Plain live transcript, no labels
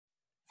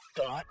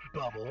Thought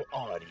Bubble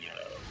Audio.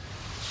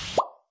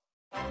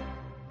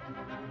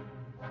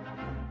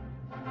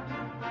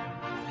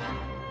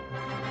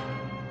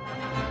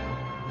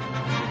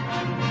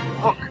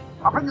 Look,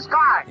 up in the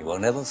sky! You will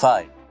never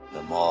find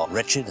the more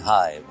wretched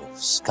hive of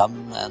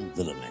scum and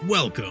villainy.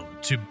 Welcome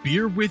to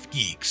Beer with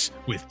Geeks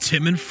with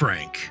Tim and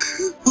Frank.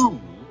 Who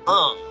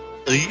are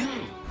you?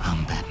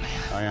 I'm Batman.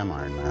 I am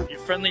Iron Man. Your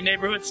friendly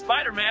neighborhood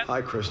Spider-Man.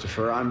 Hi,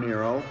 Christopher. I'm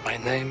Nero. My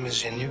name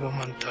is Inigo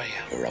Montoya.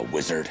 You're a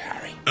wizard,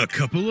 Harry. A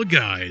couple of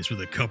guys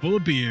with a couple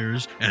of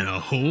beers and a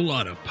whole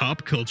lot of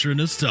pop culture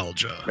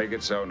nostalgia. Make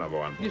it so, number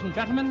one. Ladies and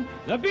gentlemen,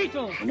 the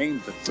Beatles.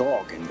 Named the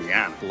dog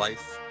Indiana.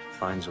 Life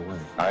finds a way.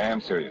 I am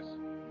serious.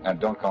 And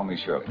don't call me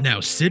Shirley. Now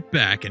sit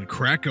back and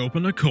crack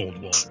open a cold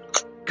one,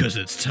 because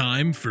it's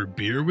time for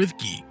Beer with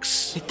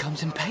Geeks. It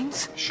comes in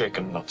paints.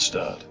 Shaken, not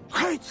stirred.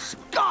 Great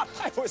Scott!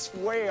 I was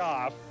way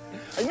off.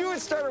 I knew it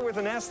started with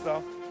an S,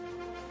 though.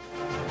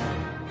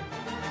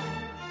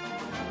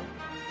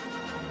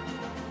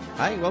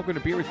 Hi, welcome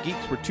to Beer with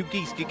Geeks, where two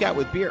geeks geek out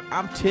with beer.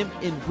 I'm Tim,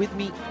 and with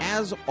me,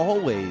 as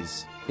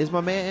always, is my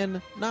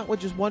man, not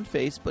with just one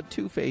face, but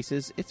two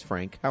faces. It's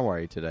Frank. How are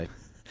you today?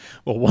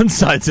 Well, one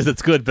side says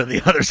it's good, but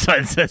the other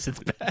side says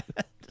it's bad.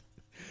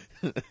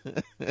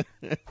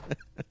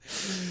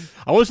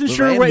 I wasn't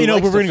sure where, we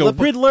were going to go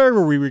Riddler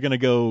or we were going to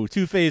go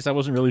Two-Face. I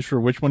wasn't really sure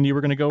which one you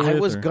were going to go with. I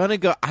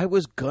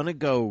was gonna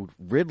go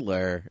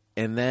Riddler,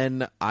 and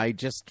then I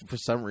just, for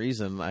some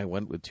reason, I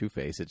went with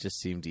Two-Face. It just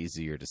seemed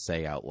easier to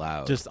say out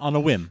loud. Just on a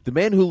whim. The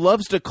man who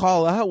loves to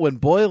call out when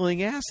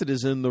boiling acid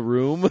is in the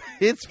room.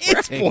 It's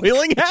Frank. It's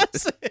boiling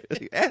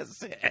acid.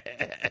 Acid.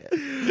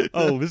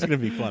 Oh, this is going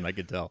to be fun. I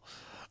can tell.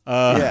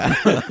 Yeah.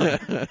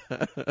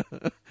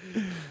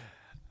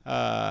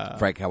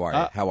 Frank, how are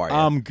you? How are you?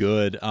 I'm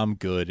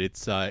good.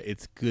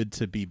 It's good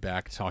to be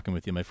back talking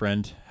with you, my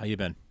friend. How you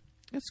been?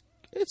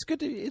 It's good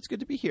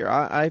to be here.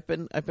 I've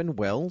been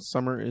well.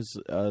 Summer is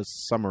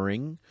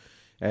summering,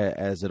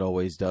 as it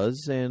always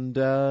does, and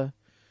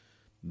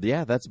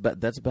yeah, that's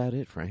about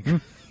it, Frank.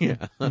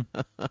 Yeah.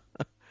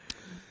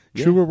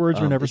 Truer words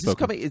were never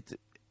spoken.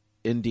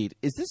 Indeed.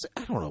 Is this?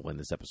 I don't know when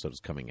this episode is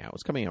coming out.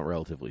 It's coming out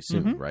relatively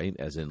soon, right?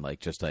 As in,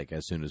 just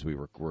as soon as we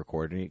were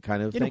recording it,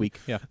 kind of in thing. A week.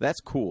 Yeah,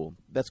 that's cool.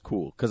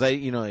 Because I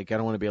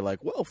don't want to be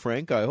like, well,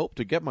 Frank, I hope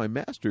to get my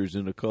master's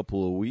in a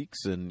couple of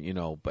weeks, and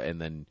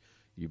and then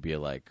you'd be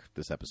like,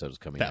 this episode is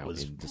coming out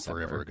in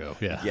December. Forever ago.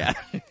 Yeah,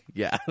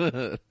 yeah.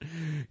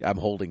 I'm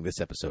holding this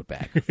episode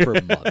back for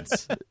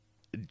months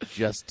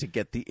just to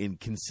get the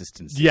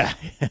inconsistency. Yeah,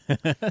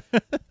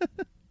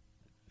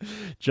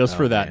 just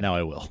for that. Man. Now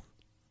I will.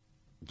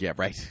 Yeah,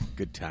 right.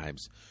 Good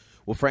times.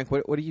 Well, Frank,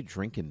 what are you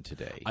drinking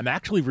today? I'm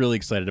actually really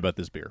excited about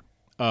this beer.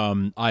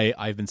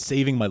 I've been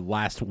saving my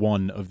last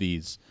one of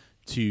these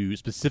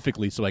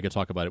specifically so I could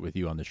talk about it with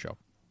you on the show.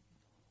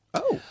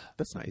 Oh,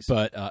 that's nice.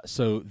 But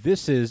so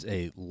this is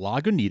a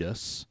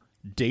Lagunitas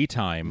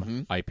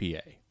Daytime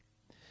IPA.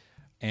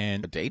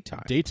 And a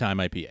daytime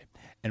IPA.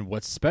 And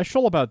what's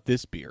special about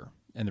this beer,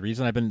 and the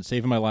reason I've been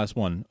saving my last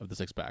one of the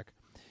 6-pack,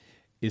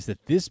 is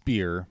that this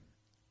beer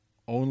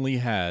only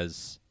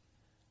has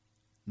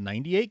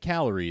 98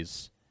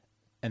 calories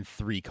and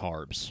 3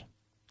 carbs.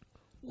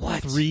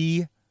 What?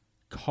 3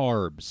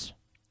 carbs.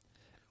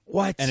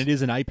 What? And it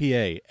is an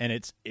IPA,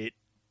 and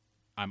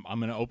I'm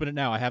going to open it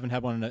now. I haven't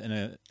had one in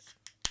a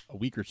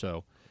week or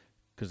so,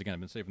 because again,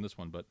 I've been saving this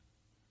one,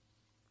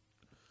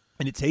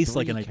 and it tastes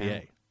like an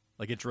IPA.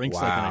 Like it drinks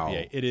like an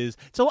IPA. It is.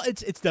 So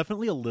it's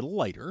definitely a little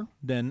lighter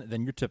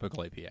than your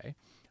typical IPA.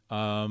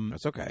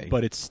 That's okay.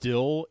 But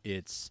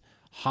it's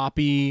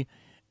hoppy.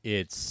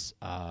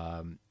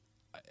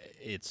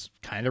 It's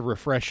kind of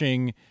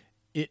refreshing.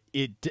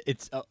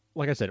 It's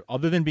like I said,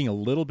 other than being a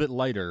little bit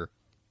lighter,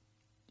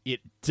 it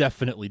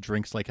definitely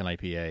drinks like an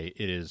IPA.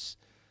 It is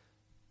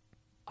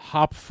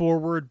hop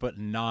forward, but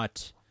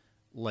not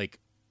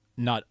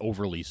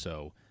overly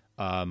so.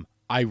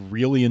 I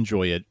really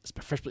enjoy it,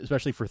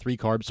 especially for 3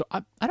 carbs. So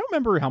I don't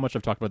remember how much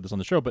I've talked about this on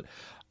the show, but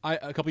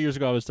a couple years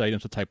ago I was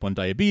diagnosed with type 1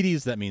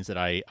 diabetes. That means that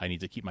I need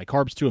to keep my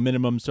carbs to a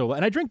minimum. So,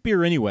 and I drink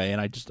beer anyway, and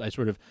I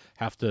sort of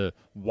have to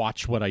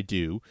watch what I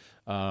do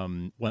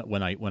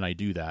when I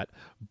do that.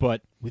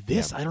 But with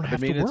this, I don't have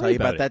to worry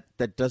about it.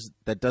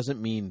 That doesn't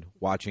mean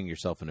watching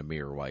yourself in a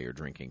mirror while you're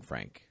drinking,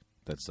 Frank.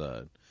 It's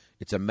a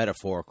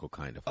metaphorical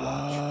kind of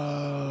watch.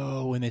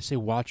 Oh, when they say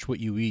watch what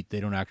you eat, they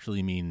don't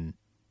actually mean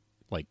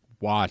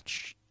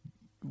watch.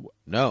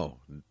 No.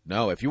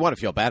 If you want to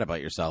feel bad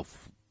about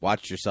yourself,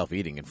 watch yourself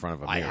eating in front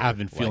of a mirror. I have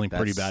been feeling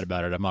pretty bad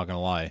about it. I'm not going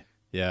to lie.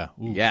 Yeah.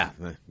 Ooh. Yeah.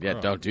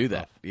 Don't do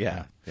that.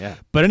 Yeah.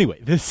 But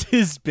anyway, this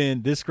beer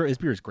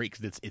is great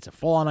because it's a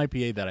full on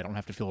IPA that I don't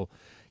have to feel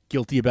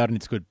guilty about, and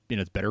it's good.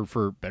 It's better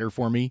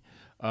for me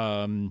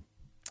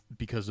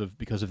because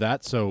of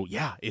that. So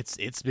yeah,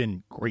 it's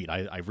been great.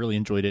 I've really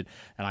enjoyed it,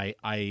 and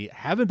I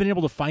haven't been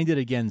able to find it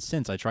again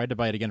since. I tried to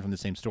buy it again from the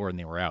same store, and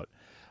they were out.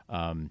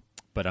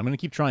 But I'm going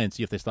to keep trying and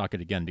see if they stock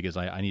it again, because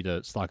I need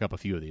to stock up a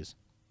few of these.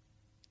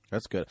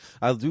 That's good.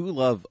 I do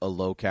love a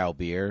low-cal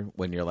beer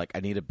when you're like,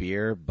 I need a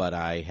beer, but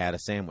I had a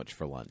sandwich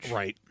for lunch.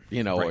 Right.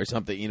 or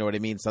something. You know what I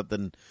mean?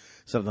 Something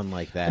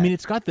like that. I mean,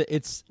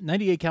 it's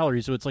 98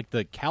 calories, so it's like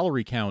the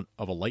calorie count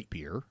of a light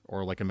beer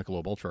or like a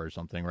Michelob Ultra or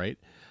something, right?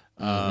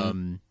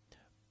 Mm-hmm.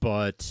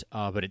 But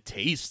it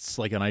tastes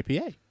like an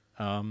IPA.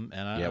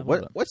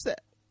 What's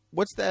that?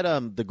 What's that?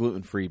 The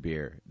gluten-free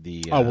beer.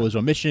 There's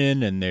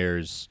Omission and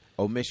there's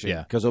Omission.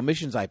 Yeah, because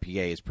Omission's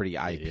IPA is pretty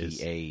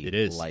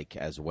IPA like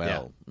as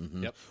well. Yeah.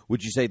 Mm-hmm. Yep.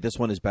 Would you say this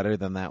one is better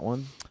than that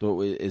one?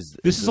 Is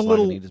this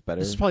Lagunitas better?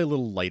 This is probably a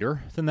little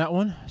lighter than that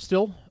one.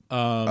 Still.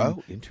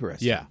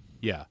 Interesting.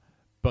 Yeah.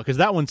 But because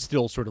that one's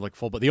still sort of like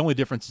full, but the only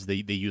difference is they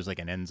use like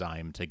an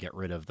enzyme to get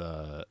rid of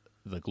the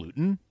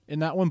gluten in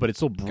that one, but it's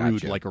still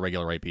brewed like a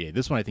regular IPA.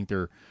 This one, I think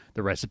the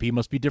recipe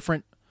must be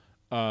different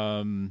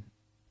to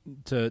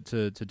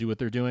do what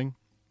they're doing.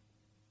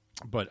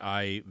 But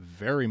I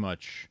very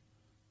much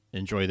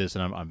enjoy this,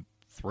 and I'm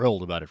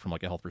thrilled about it from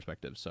like a health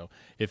perspective. So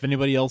if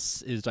anybody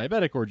else is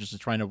diabetic or just is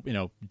trying to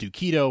do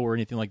keto or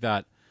anything like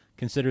that,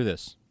 consider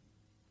this.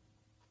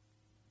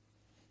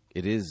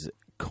 It is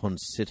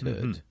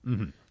considered.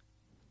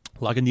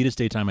 Lagunitas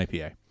Daytime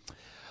IPA.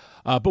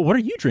 But what are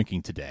you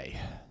drinking today?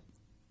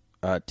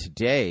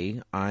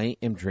 Today, I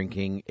am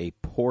drinking a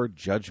Poor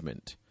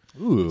Judgment.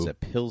 Ooh. It's a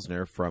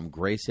Pilsner from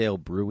Grace Ale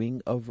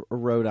Brewing of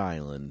Rhode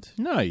Island.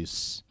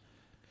 Nice.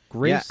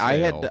 Grace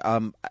Ale.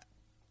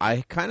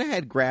 I kind of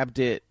had grabbed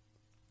it.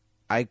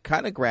 I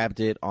kind of grabbed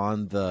it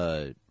on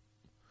the,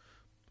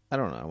 I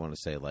don't know, I want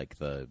to say like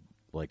a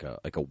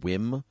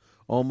whim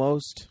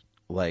almost.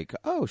 Like,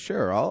 oh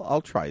sure,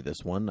 I'll try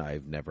this one.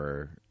 I've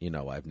never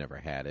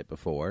had it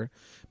before,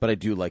 but I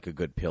do like a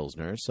good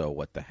Pilsner, so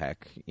what the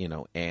heck,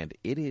 and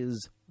it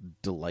is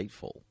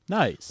delightful.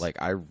 Nice.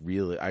 Like I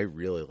really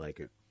like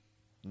it.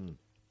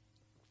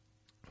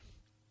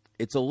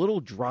 It's a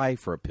little dry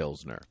for a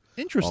Pilsner.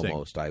 Interesting.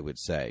 Almost, I would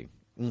say.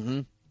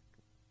 Mm-hmm.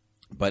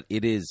 But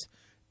it is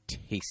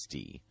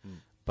tasty.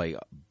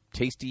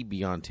 Tasty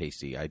beyond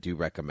tasty. I do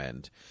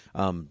recommend.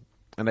 And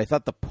I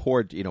thought the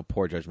Poor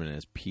Judgment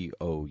is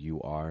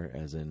Pour,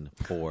 as in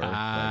pour.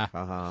 I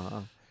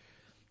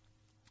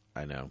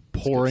know.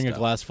 Pouring a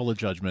glass full of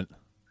judgment.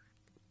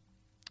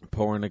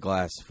 Pouring a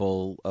glass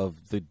full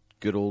of the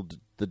good old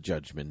the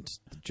judgment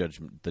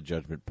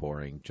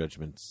pouring.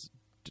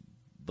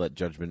 Let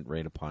judgment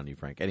rain upon you,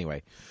 Frank.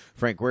 Anyway,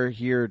 Frank, we're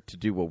here to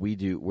do what we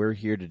do. We're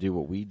here to do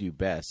what we do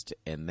best,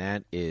 and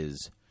that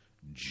is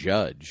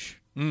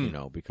judge.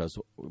 Because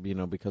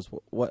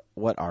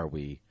what are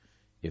we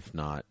if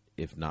not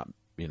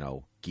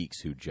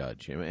geeks who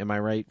judge? Am I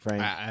right,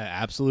 Frank?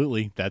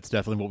 Absolutely. That's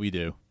definitely what we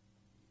do.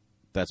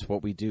 That's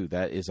what we do.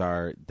 That is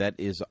our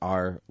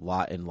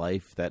lot in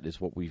life. That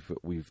is what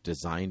we've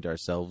designed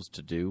ourselves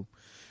to do.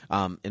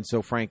 And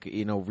so, Frank,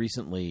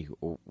 recently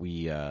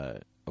we,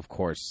 of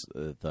course,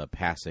 the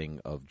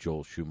passing of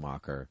Joel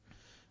Schumacher,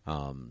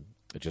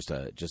 just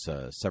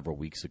several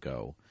weeks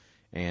ago,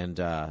 and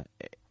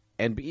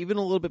even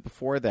a little bit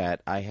before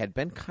that, I had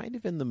been kind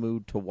of in the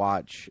mood to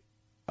watch.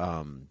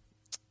 Oh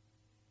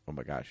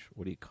my gosh,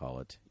 what do you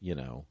call it?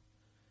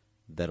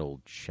 That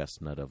old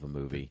chestnut of a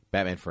movie,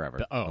 Batman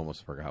Forever. I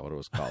almost forgot what it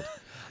was called.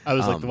 I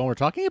was like, the one we're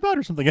talking about,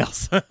 or something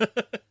else?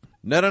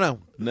 No.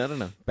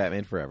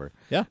 Batman Forever.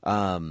 Yeah.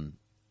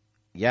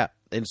 Yeah.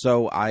 And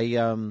so I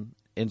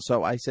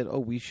said, oh,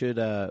 we should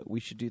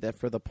do that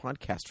for the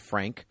podcast,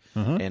 Frank.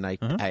 And I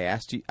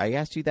asked you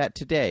that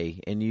today,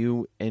 and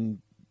you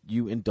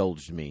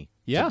indulged me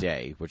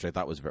today, which I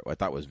thought was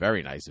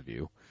very nice of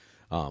you.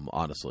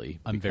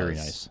 Honestly, I'm very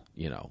nice.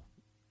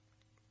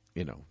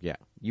 Yeah,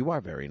 you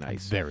are very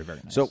nice. Very, very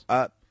nice.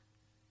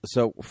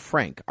 So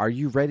Frank, are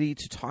you ready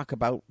to talk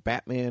about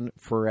Batman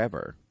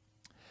Forever?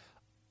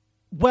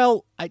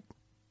 Well, I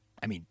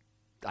mean,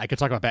 I could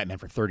talk about Batman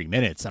for 30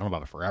 minutes. I don't know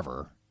about it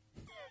forever.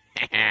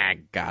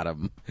 Got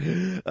him.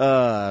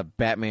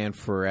 Batman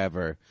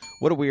Forever.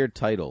 What a weird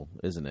title,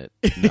 isn't it?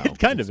 No, it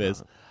kind of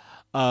is.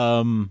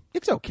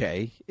 It's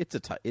okay.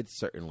 It's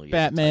certainly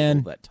Batman.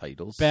 Is a title that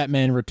titles.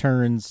 Batman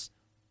Returns.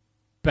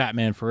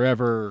 Batman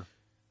Forever.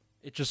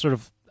 It just sort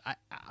of. I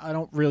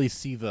don't really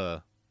see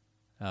the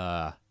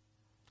sort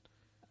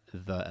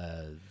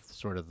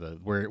of the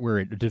where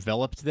it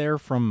developed there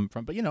from,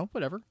 but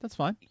whatever. That's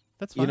fine.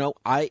 That's fine.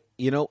 I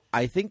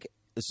think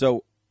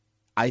so.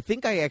 I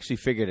think I actually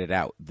figured it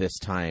out this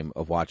time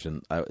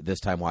watching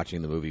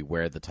the movie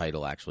where the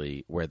title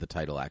actually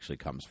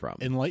comes from.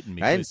 Enlighten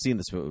me. I hadn't seen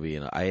this movie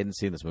in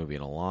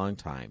a long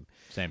time.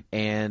 Same.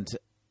 And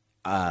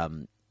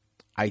I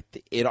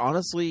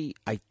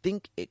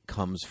think it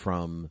comes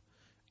from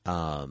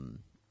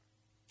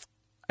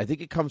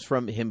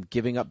him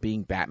giving up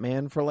being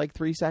Batman for like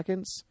 3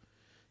 seconds.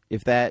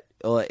 If that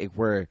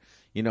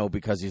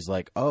because he's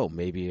like, oh,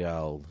 maybe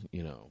I'll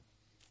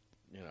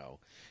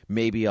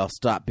maybe I'll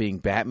stop being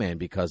Batman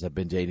because I've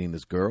been dating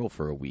this girl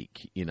for a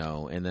week,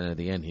 and then at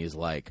the end he's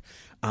like,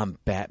 I'm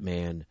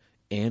Batman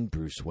and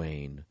Bruce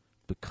Wayne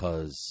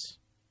because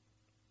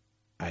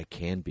I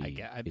can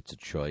be. It's a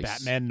choice.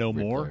 Batman no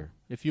Riddler. more,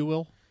 if you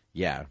will.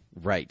 Yeah,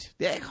 right.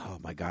 Yeah, oh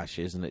my gosh,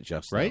 isn't it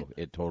just right? though?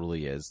 It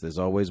totally is. There's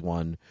always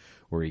one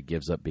where he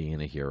gives up being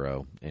a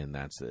hero, and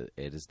that's it.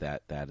 It is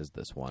that is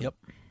this one.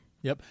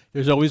 Yep.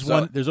 There's always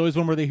one. There's always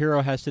one where the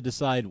hero has to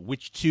decide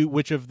which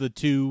of the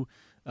two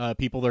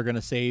people they're going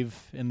to save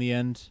in the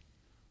end.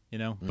 You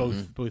know,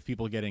 both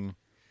people getting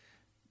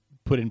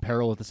put in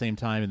peril at the same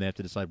time, and they have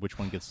to decide which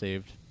one gets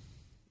saved.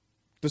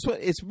 This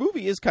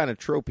movie is kind of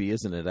tropey,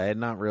 isn't it? I had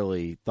not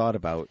really thought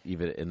about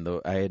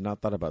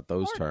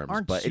those terms.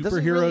 Aren't but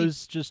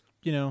superheroes just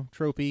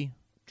tropey?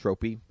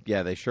 Tropey?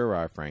 Yeah, they sure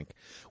are, Frank.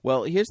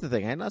 Well, here's the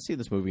thing: I had not seen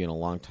this movie in a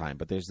long time,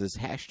 but there's this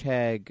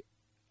hashtag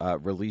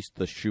released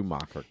the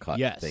Schumacher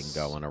cut thing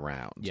going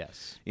around.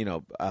 Yes,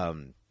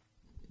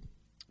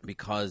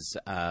 because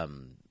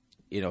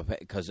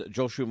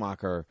Joel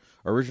Schumacher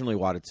originally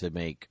wanted to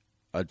make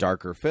a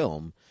darker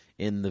film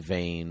in the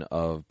vein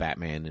of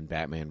Batman and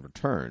Batman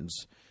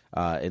Returns,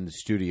 and the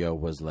studio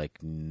was like,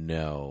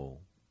 no,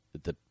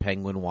 the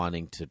Penguin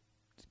wanting to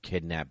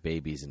kidnap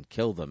babies and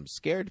kill them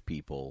scared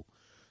people,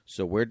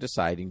 so we're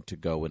deciding to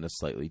go in a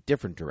slightly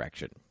different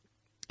direction.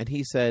 And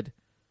he said,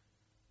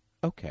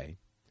 okay.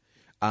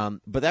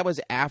 But that was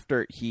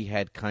after he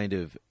had kind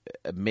of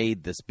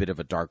made this bit of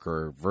a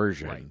darker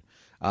version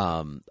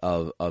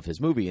of his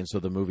movie, and so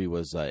the movie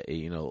was, there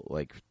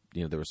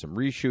were some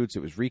reshoots,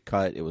 it was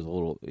recut, it was a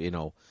little,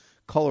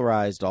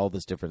 colorized, all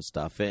this different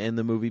stuff, and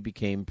the movie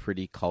became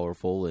pretty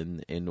colorful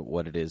in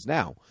what it is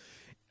now.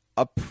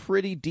 A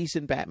pretty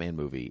decent Batman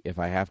movie, if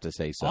I have to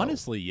say so.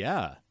 Honestly,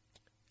 yeah.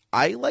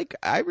 I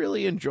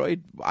really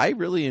enjoyed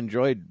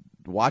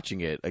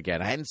watching it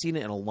again. I hadn't seen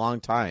it in a long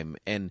time,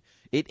 and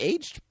it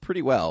aged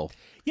pretty well.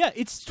 Yeah,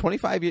 it's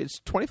 25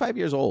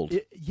 years old.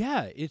 It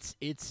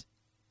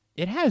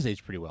has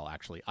aged pretty well,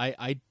 actually.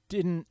 I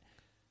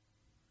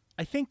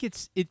think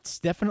it's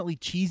definitely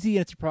cheesy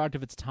and it's a product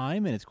of its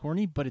time and it's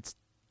corny, but it's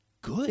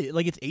good.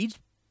 Like, it's aged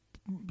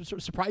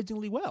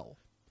surprisingly well.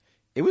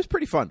 It was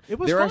pretty fun. It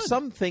was there fun.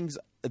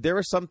 There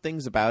are some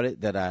things about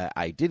it that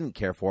I didn't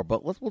care for,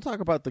 but we'll talk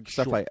about the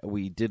stuff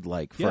we did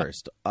like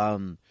first.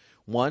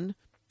 One,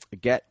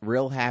 get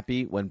real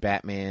happy when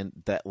Batman,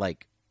 that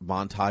like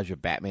montage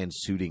of Batman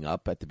suiting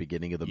up at the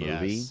beginning of the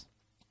movie.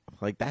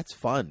 Like, that's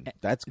fun.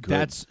 That's good.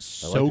 That's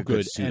so like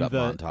good. Suit up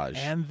montage.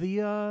 And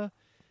the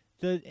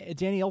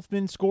Danny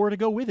Elfman score to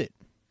go with it.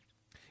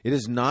 It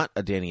is not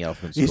a Danny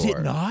Elfman score. Is it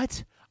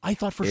not? I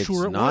thought for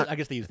sure it was. I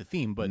guess they used the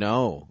theme, but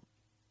no,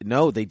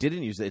 they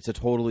didn't use it. It's a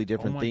totally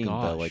different theme.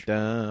 Gosh. Like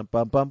bum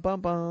bum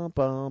bum bum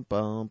bum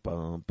bum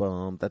bum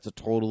bum. That's a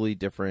totally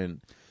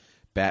different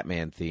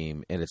Batman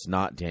theme, and it's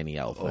not Danny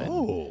Elfman.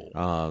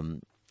 Oh.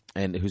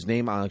 And whose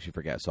name I'll actually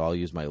forget, so I'll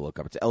use my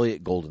lookup. It's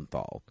Elliot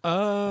Goldenthal.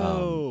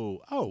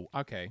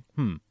 Okay.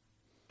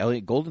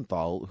 Elliot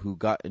Goldenthal,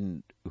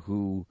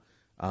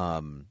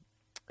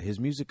 his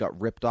music got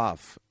ripped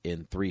off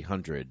in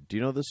 300. Do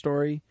you know the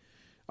story?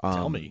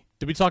 Tell me.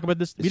 Did we talk about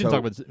this? We didn't talk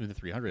about this in the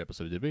 300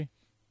 episode, did we?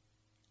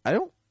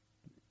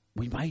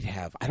 We might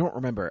have. I don't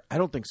remember. I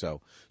don't think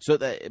so.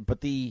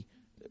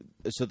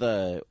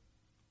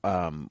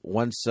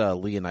 Once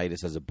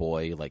Leonidas as a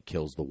boy like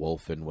kills the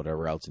wolf and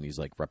whatever else, and he's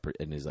like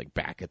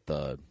back at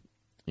the,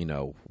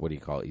 what do you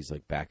call it? He's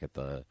like back at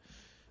the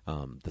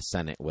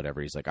Senate,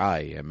 whatever. He's like, I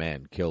am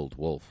man, killed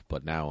wolf,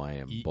 but now I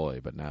am boy,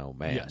 but now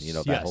man.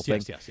 Yes, that whole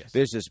thing. Yes.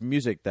 There's this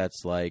music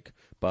that's like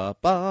ba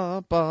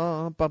ba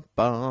ba ba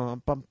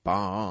ba ba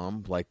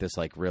ba, like this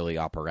like really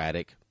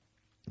operatic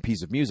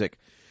piece of music,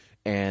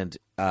 and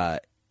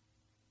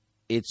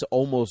it's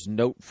almost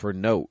note for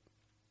note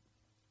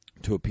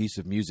to a piece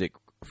of music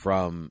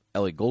from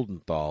Ellie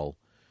Goldenthal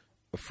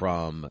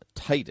from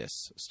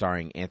Titus,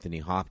 starring Anthony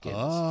Hopkins.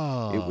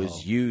 Oh. It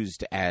was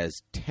used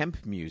as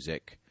temp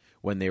music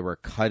when they were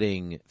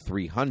cutting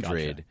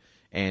 300. Gotcha.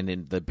 And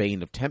in the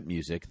vein of temp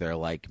music, they're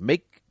like,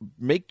 make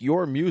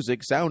your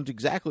music sound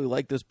exactly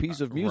like this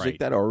piece of music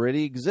that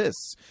already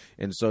exists.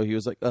 And so he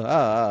was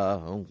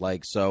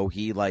like, so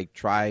he like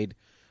tried,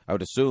 I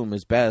would assume,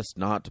 his best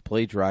not to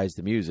plagiarize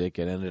the music,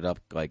 and ended up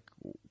like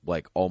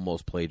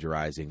almost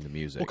plagiarizing the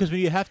music. Well, because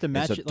when you have to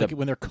match it, like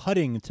when they're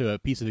cutting to a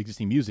piece of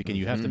existing music and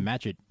you have to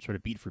match it sort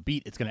of beat for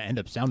beat, it's going to end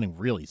up sounding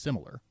really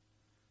similar.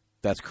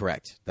 That's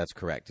correct.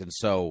 And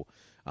so,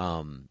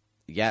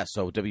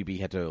 so WB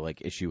had to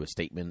like issue a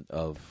statement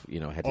of,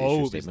 issue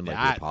a statement like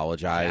we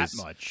apologize.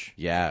 That much.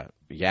 Yeah,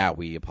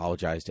 we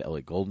apologize to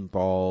Elliot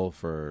Goldenthal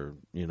for,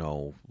 we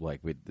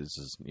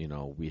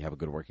have a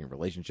good working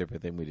relationship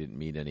with him. We didn't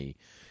mean any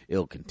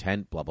ill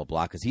content, blah, blah,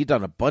 blah. Because he'd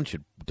done a bunch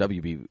of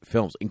WB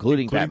films,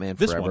 including Batman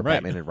Forever, one, right.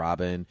 Batman and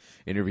Robin,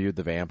 Interview with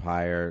the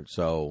Vampire.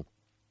 So,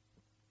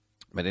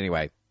 but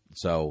anyway,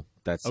 so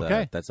that's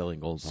Elliot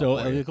Goldenthal. So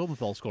Elliot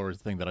Goldenthal score is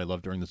the thing that I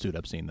love during the suit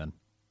up scene then.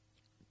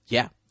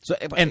 Yeah. So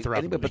and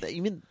throughout the movie. But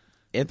even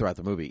and throughout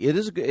the movie, it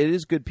is a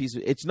good piece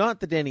of. It's not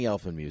the Danny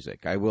Elfman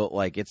music.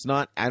 It's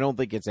not. I don't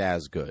think it's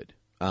as good.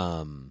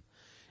 But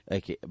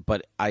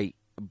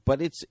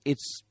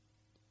it's.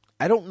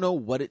 I don't know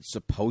what it's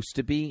supposed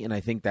to be, and I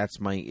think that's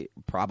my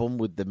problem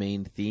with the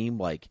main theme.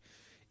 Like,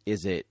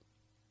 is it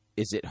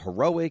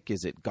heroic?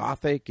 Is it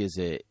gothic? Is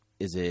it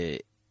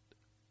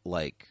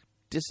like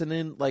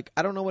dissonant. Like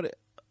I don't know what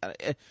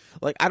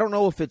I don't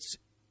know if it's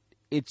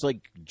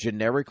like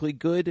generically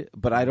good,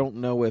 but I don't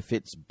know if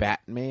it's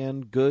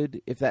Batman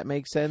good, if that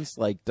makes sense.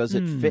 Like, does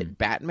it fit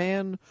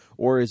Batman,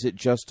 or is it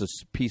just a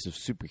piece of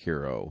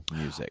superhero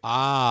music?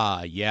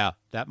 Yeah,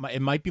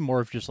 it might be more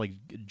of just like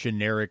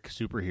generic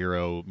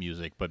superhero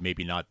music, but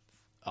maybe not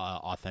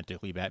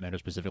authentically Batman or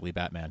specifically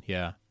Batman.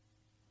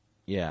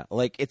 Yeah,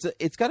 like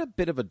it's got a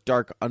bit of a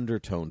dark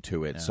undertone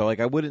to it. So like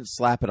I wouldn't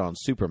slap it on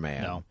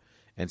Superman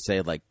and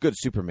say like good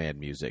Superman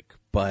music,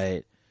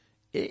 but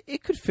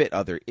it could fit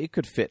other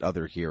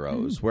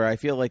heroes. Where I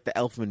feel like the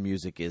Elfman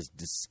music is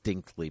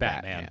distinctly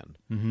Batman.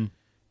 Mm-hmm.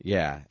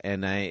 Yeah,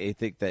 and I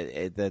think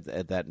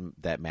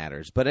that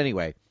matters. But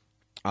anyway,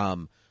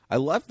 I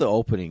love the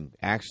opening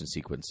action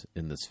sequence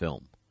in this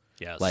film.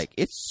 Yes, like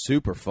it's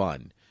super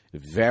fun,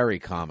 very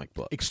comic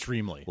book,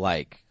 extremely.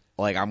 Like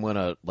I'm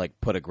gonna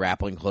like put a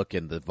grappling hook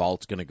and the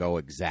vault's gonna go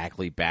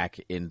exactly back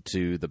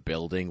into the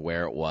building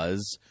where it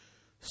was.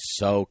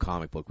 So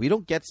comic book. We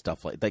don't get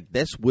stuff like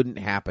this. Wouldn't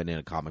happen in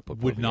a comic book.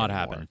 Would not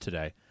anymore. happen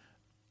today.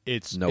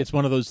 It's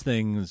one of those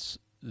things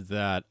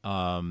that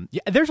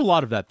there's a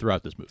lot of that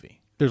throughout this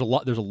movie. There's a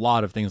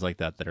lot of things like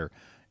that are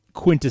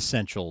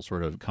quintessential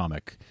sort of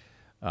comic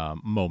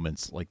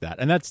moments like that.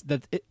 And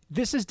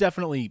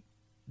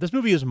this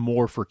movie is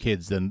more for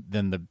kids than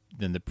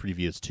the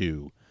previous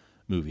two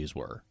movies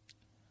were.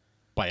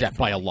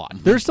 By a lot.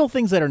 There's still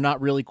things that are not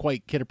really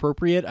quite kid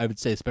appropriate. I would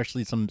say,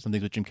 especially some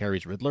things with Jim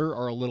Carrey's Riddler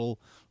are a little.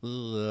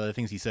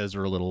 Things he says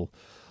are a little,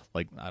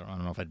 like I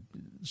don't know if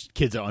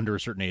kids under a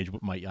certain age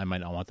I might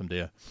not want them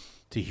to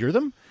hear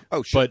them.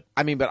 Oh, sure.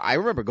 But but I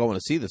remember going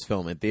to see this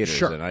film in theaters,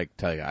 and I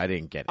tell you, I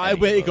didn't get.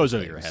 It goes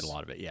over your head a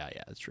lot of it. Yeah,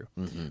 that's true.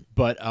 Mm-hmm.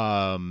 But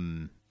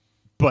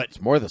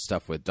it's more the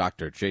stuff with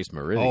Dr. Chase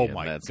Meridian. Oh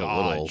my that's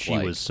God, a little, she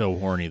was so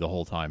horny the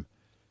whole time.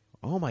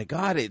 Oh my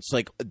God, it's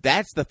like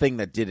that's the thing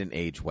that didn't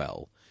age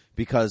well.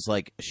 Because,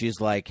 like,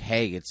 she's like,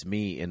 hey, it's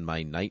me in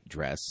my night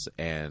dress,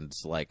 and,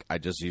 like, I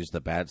just used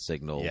the bat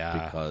signal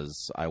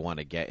because I want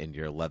to get in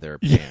your leather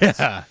pants.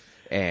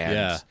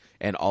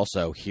 And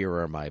also, here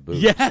are my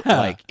boobs. Yeah.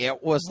 Like,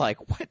 it was like,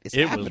 what is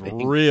happening? It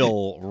was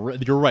real.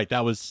 You're right.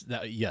 That was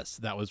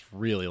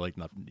really, like,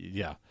 nothing.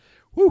 Yeah.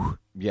 Whew.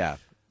 Yeah.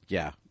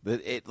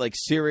 It like,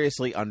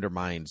 seriously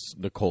undermines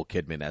Nicole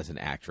Kidman as an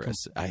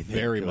actress, I think.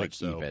 Very like, much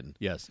so. Even.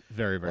 Yes,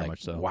 very, very like,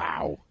 much so.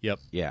 Wow. Yep.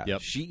 Yeah. Yep.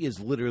 She is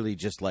literally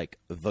just, like,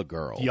 the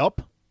girl.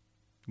 Yup.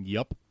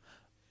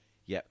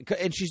 Yeah,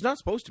 and she's not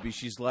supposed to be.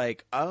 She's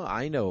like, oh,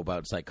 I know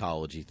about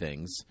psychology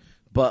things,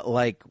 but,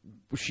 like,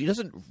 she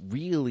doesn't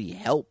really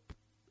help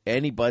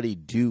anybody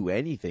do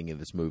anything in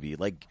this movie.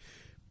 Like,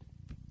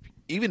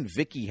 even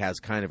Vicky has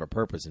kind of a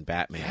purpose in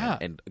Batman,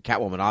 and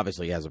Catwoman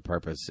obviously has a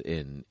purpose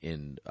in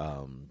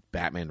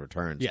Batman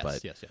Returns. Yes.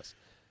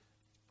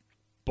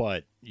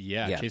 But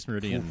Chase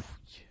Meridian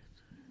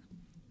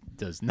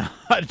does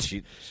not.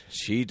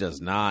 She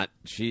does not.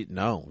 She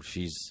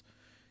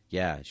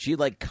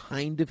like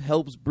kind of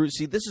helps Bruce.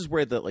 See, this is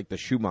where the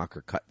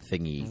Schumacher cut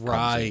thingy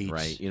comes in,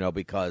 right? You know,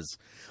 because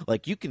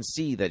like you can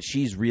see that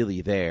she's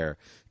really there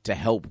to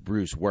help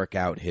Bruce work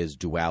out his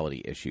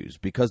duality issues,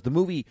 because the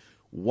movie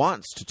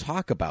wants to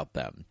talk about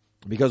them.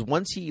 Because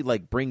once he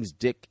like brings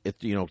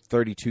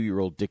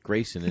 32-year-old Dick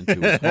Grayson into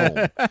his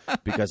home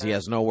because he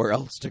has nowhere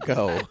else to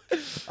go.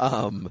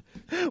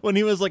 When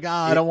he was like,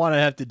 I don't want to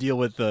have to deal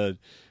with the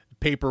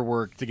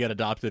paperwork to get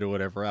adopted or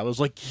whatever, I was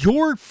like,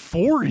 you're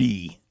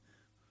 40.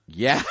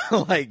 Yeah,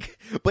 like,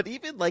 but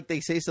even like they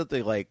say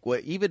something like,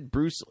 what? Even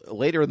Bruce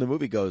later in the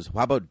movie goes,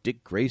 "How about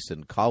Dick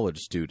Grayson, college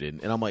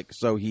student?" And I'm like,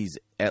 so he's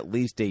at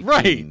least 18,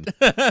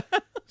 right?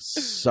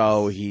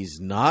 So he's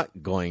not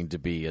going to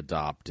be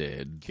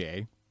adopted,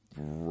 okay?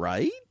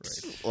 Right?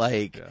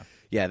 Like,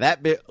 yeah,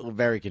 that bit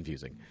very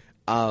confusing.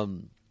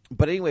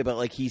 But anyway, but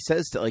like he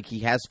says to like he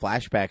has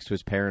flashbacks to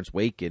his parents'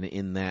 wake, and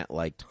in that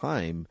like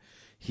time,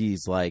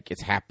 he's like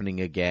it's happening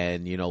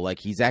again. You know, like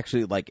he's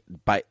actually like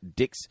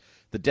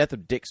the death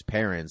of Dick's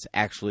parents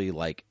actually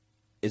like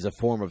is a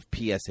form of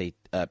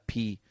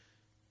PTSD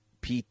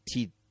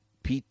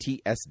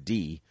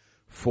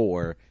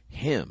for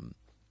him,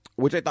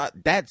 which I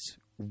thought that's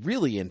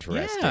really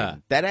interesting. Yeah.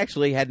 That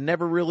actually had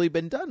never really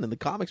been done in the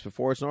comics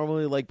before. It's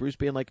normally like Bruce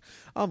being like,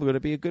 oh, I'm going to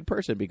be a good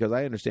person because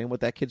I understand what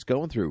that kid's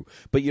going through.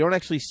 But you don't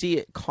actually see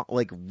it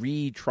like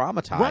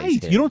re-traumatize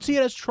right. him. You don't see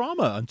it as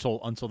trauma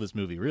until this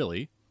movie,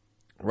 really.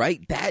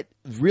 Right? That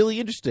really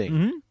interesting.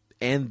 Mm-hmm.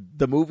 And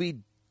the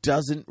movie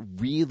doesn't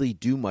really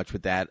do much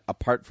with that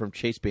apart from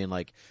Chase being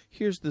like,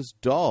 here's this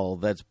doll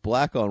that's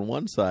black on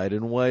one side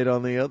and white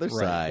on the other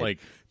side. Like,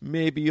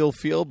 maybe you'll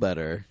feel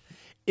better.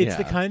 It's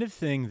the kind of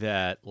thing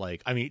that,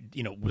 like, I mean,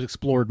 you know, was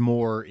explored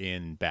more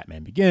in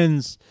Batman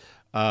Begins,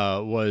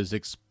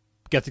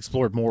 gets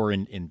explored more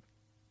in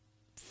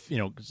you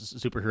know,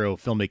 superhero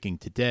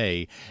filmmaking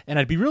today. And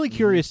I'd be really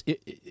curious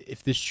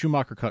if this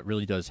Schumacher cut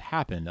really does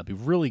happen. I'd be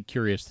really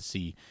curious to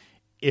see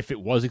if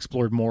it was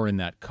explored more in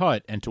that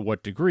cut and to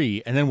what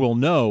degree. And then we'll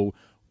know,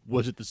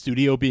 was it the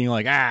studio being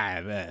like,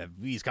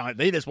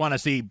 they just want to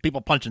see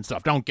people punching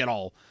stuff. Don't get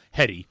all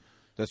heady.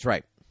 That's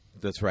right.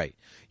 That's right.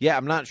 Yeah,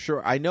 I'm not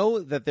sure. I know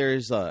that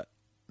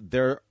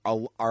there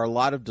are a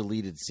lot of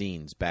deleted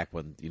scenes back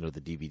when, the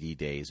DVD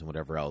days and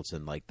whatever else,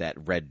 and like that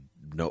red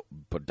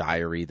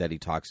diary that he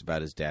talks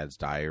about, his dad's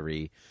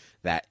diary,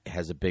 that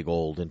has a big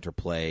old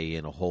interplay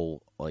and a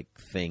whole like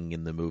thing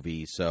in the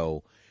movie.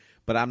 So,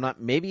 but I'm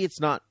not. Maybe it's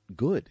not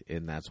good,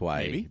 and that's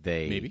why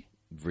they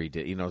redid.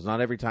 It's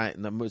not every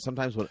time.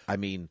 Sometimes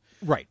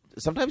right.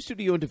 Sometimes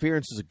studio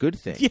interference is a good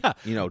thing. Yeah.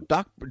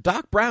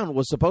 Doc Brown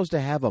was supposed to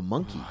have a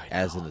monkey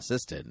as an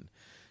assistant.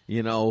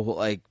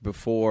 Like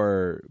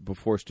before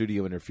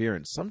studio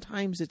interference.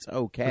 Sometimes it's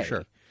okay. For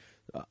sure.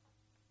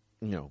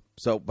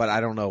 So, but I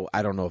don't know.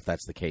 I don't know if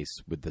that's the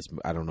case with this.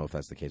 I don't know if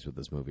that's the case with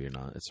this movie or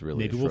not. It's really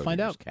maybe we'll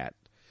find out. Cat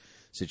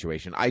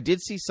situation. I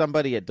did see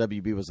somebody at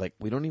WB was like,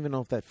 we don't even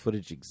know if that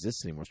footage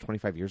exists anymore. It's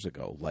 25 years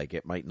ago. Like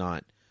it might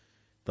not.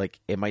 Like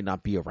it might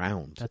not be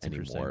around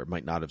anymore. It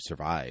might not have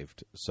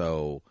survived.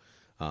 So,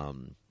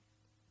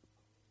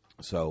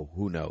 so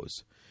who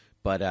knows?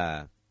 But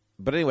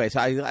anyways,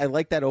 I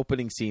like that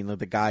opening scene of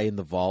the guy in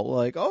the vault,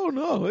 like, oh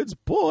no, it's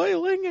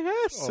boiling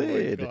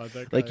acid. Oh my God,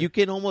 that guy. Like you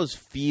can almost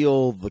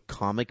feel the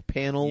comic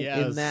panel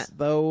in that,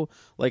 though,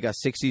 like a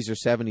 60s or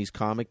 70s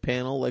comic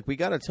panel. Like we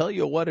got to tell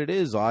you what it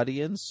is,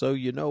 audience, so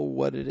you know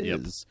what it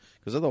is,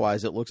 because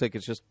otherwise it looks like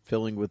it's just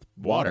filling with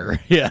water.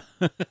 Yeah,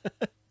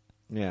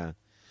 yeah.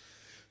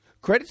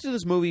 Credit to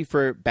this movie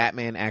for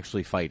Batman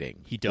actually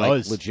fighting. He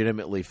does, like,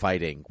 legitimately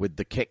fighting with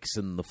the kicks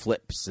and the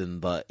flips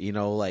and the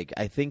like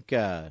I think.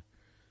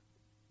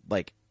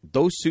 Like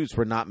those suits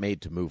were not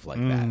made to move like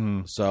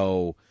that.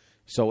 So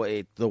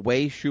the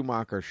way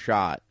Schumacher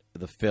shot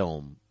the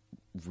film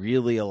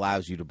really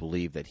allows you to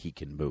believe that he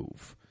can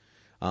move,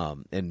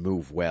 and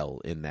move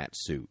well in that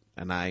suit.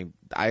 And I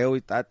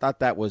thought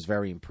that was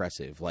very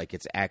impressive. Like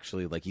it's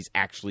actually like he's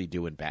actually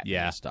doing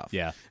Batman stuff.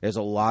 Yeah, there's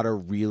a lot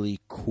of really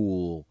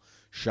cool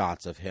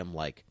shots of him.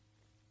 Like,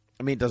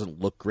 I mean, it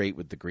doesn't look great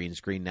with the green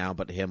screen now,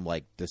 but him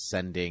like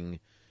descending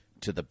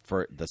to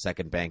the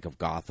second bank of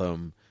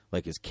Gotham.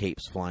 Like his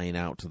cape's flying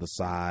out to the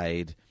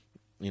side,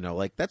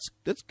 like that's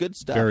good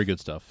stuff. Very good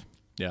stuff.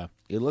 Yeah,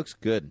 it looks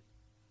good.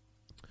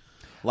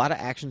 A lot of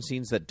action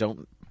scenes that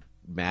don't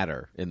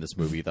matter in this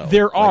movie, though.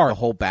 There are the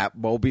whole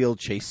Batmobile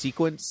chase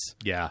sequence.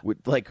 Yeah,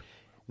 like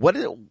what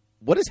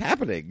is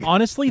happening?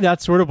 Honestly,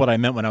 that's sort of what I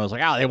meant when I was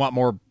like, they want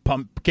more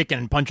kicking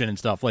and punching and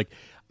stuff. Like,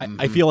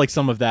 I feel like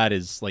some of that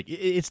is like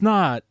it's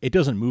not. It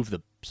doesn't move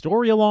the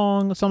story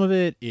along. Some of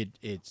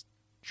it's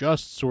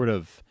just sort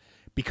of.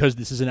 Because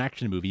this is an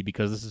action movie,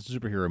 because this is a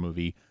superhero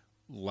movie,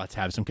 let's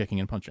have some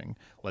kicking and punching.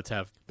 Let's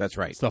have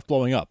stuff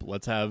blowing up.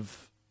 Let's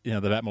have the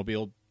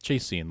Batmobile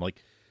chase scene.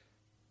 Like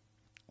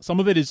some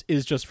of it is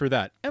just for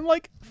that. And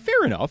like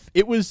fair enough.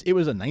 It was a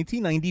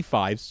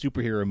 1995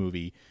 superhero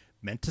movie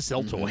meant to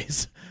sell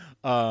toys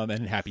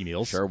and Happy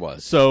Meals. Sure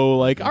was. So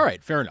like all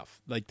right, fair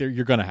enough. Like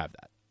you're going to have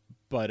that.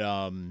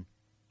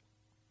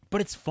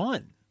 But it's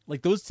fun.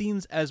 Like those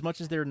scenes, as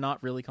much as they're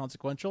not really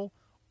consequential,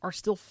 are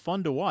still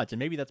fun to watch. And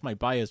maybe that's my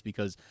bias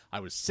because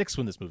I was 6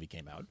 when this movie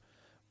came out.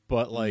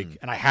 But like,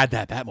 and I had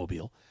that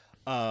Batmobile.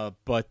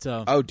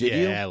 Did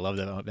you? Yeah, I love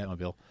that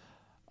Batmobile.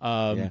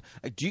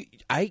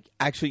 I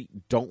actually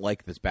don't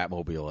like this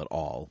Batmobile at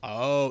all.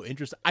 Oh,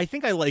 interesting. I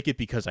think I like it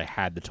because I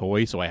had the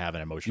toy, so I have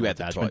an emotional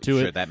attachment to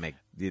it. Sure, that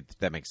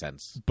makes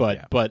sense.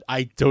 But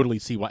I totally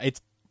see why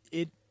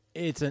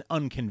it's an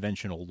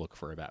unconventional look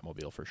for a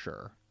Batmobile for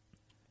sure.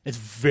 It's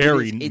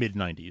very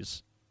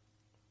mid-90s.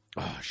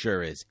 Oh,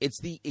 sure is.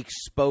 It's the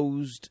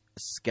exposed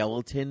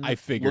skeleton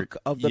look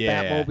of the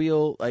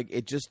Batmobile. Like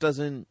it just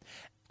doesn't.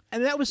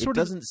 And that was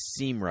doesn't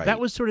seem right. That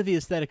was sort of the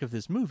aesthetic of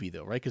this movie,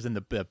 though, right? Because then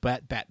the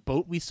bat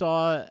boat we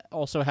saw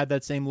also had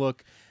that same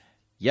look.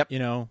 Yep.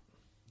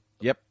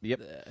 Yep.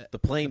 The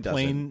plane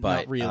doesn't. But,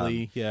 not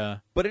really. Yeah.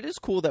 But it is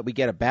cool that we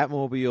get a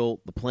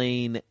Batmobile, the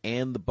plane,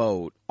 and the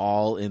boat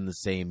all in the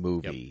same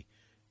movie. Yep.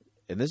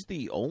 And this is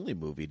the only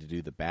movie to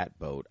do the Bat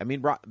boat. I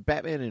mean,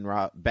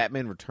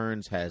 Batman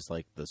Returns has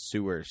like the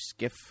sewer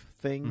skiff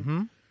thing.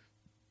 Mm-hmm.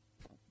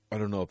 I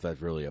don't know if that's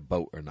really a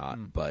boat or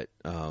not, but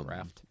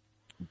raft.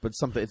 But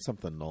it's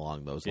something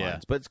along those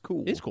lines. But it's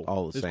cool. It's cool.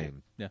 All the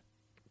same. Cool.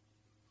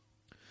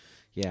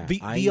 Yeah. The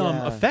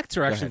effects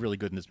are actually really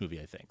good in this movie.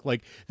 I think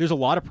like there's a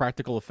lot of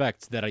practical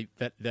effects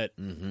that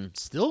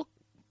still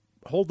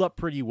hold up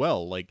pretty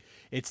well. Like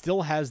it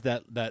still has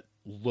that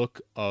look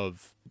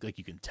of like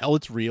you can tell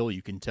it's real.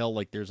 You can tell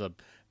like there's a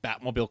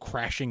Batmobile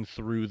crashing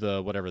through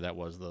the whatever that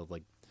was, the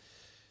like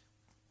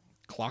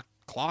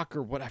clock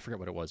or what, I forget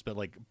what it was, but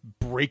like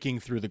breaking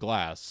through the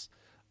glass.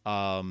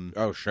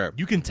 Oh sure,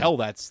 you can tell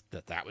that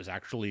was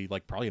actually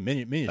like probably a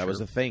miniature. That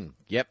was a thing.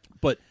 Yep.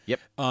 But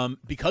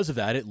because of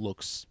that, it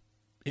looks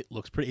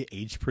pretty, it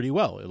aged pretty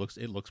well. It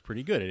looks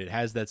pretty good, and it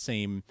has that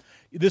same.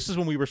 This is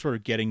when we were sort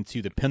of getting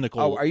to the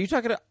pinnacle. Oh, are you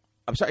talking?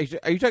 I'm sorry.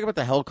 Are you talking about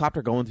the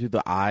helicopter going through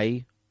the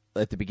eye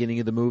at the beginning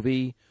of the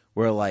movie,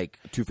 where like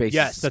Two-Face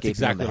is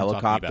escaping on the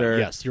helicopter?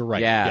 Yes, you're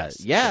right. Yeah,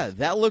 yes.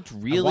 That looked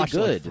really I watched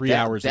good. Like 3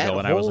 hours ago,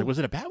 and I was like, "Was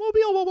it a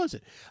Batmobile? What was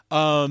it?"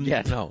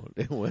 Yeah, no,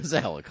 it was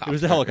a helicopter. It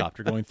was a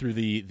helicopter going through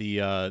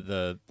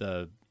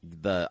the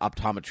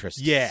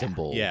optometrist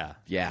symbol.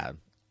 Yeah.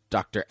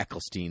 Dr.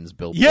 Ecclestein's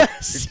billboard.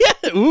 Yes.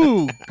 Yeah.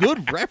 Ooh,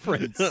 good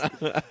reference.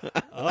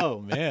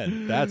 Oh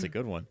man, that's a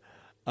good one.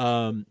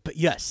 But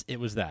yes, it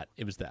was that.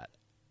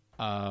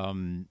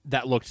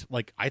 That looked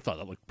like, I thought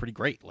that looked pretty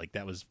great. Like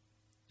that was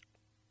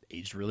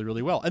aged really,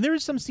 really well. And there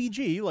is some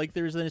CG. Like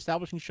there's an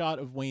establishing shot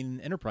of Wayne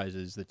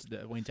Enterprises, that's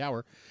Wayne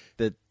Tower,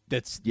 that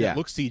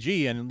looks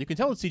CG, and you can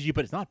tell it's CG,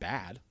 but it's not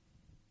bad.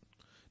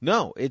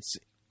 No,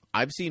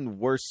 I've seen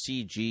worse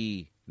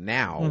CG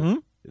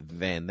now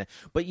than that.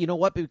 But you know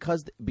what?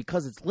 Because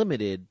it's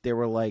limited, they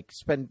were like,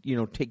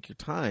 take your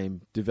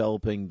time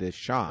developing this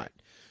shot,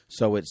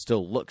 so it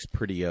still looks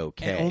pretty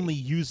okay. And only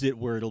use it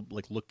where it'll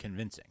like look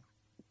convincing.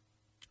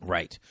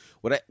 Right.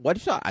 What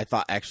I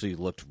thought actually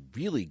looked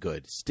really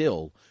good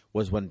still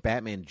was when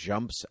Batman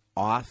jumps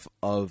off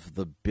of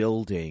the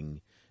building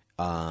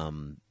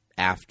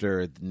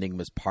after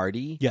Enigma's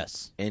party.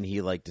 Yes. And he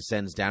like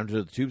descends down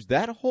to the tubes.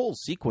 That whole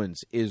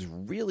sequence is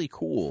really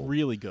cool.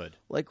 Really good.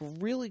 Like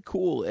really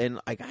cool. And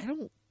like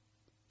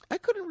I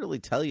couldn't really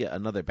tell you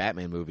another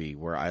Batman movie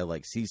where I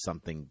like see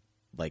something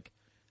like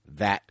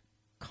that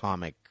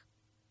comic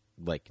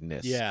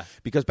likeness. Yeah.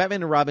 Because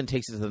Batman and Robin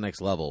takes it to the next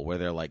level where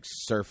they're like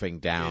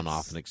surfing down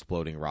off an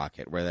exploding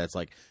rocket, where that's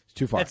like it's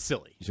too far. That's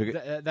silly.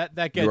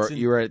 That gets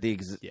you're at the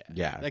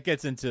That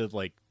gets into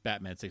like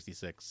Batman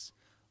 66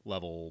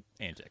 level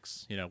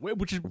antics,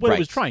 which is what it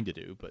was trying to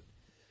do, but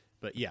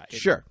yeah.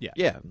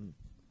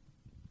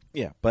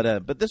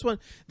 But this one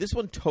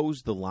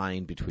toes the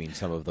line between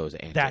some of those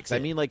antics. That's it. I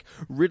mean, like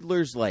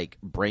Riddler's like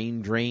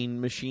brain drain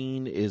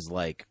machine is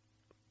like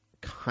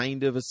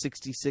kind of a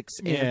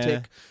 66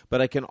 antic,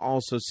 but I can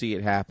also see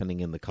it happening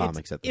in the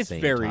comics at the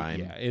same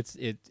time. Yeah,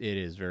 it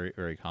is very,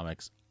 very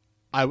comics.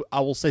 I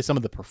will say some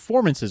of the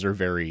performances are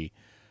very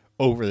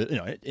over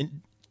the,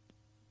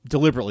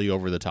 deliberately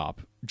over the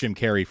top. Jim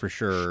Carrey for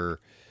sure.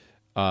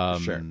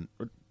 Jim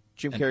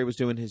Carrey was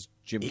doing his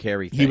Jim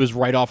Carrey thing. He was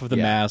right off of The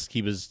Mask.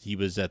 He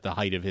was at the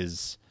height of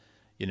his,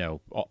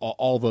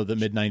 all the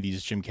mid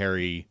 90s Jim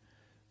Carrey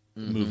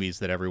movies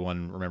that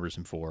everyone remembers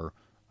him for.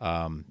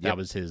 That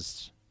was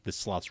his. This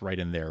slots right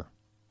in there.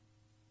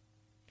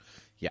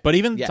 Yeah, but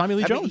even Tommy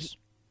Lee Jones.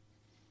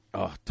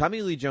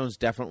 Tommy Lee Jones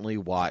definitely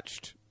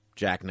watched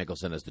Jack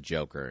Nicholson as the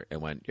Joker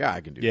and went, "Yeah, I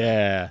can do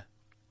that."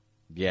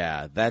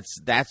 Yeah,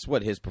 that's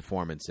what his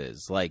performance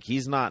is. Like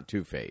he's not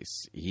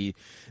Two-Face.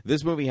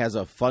 This movie has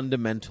a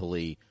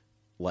fundamentally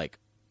has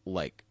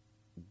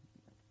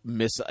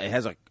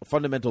a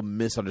fundamental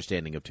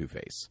misunderstanding of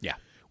Two-Face. Yeah,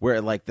 where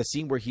like the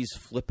scene where he's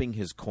flipping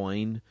his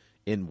coin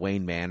in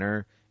Wayne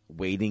Manor,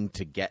 waiting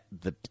to get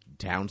the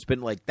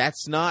downspin, like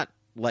that's not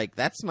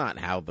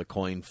how the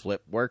coin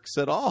flip works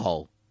at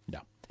all.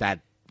 No,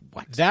 that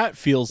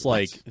feels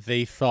like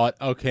they thought,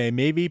 okay,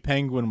 maybe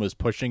Penguin was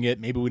pushing it.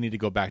 Maybe we need to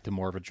go back to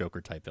more of a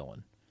Joker type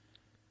villain.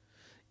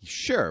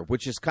 Sure,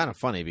 which is kind of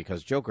funny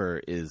because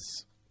Joker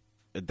is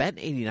that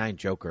 89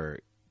 Joker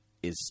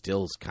is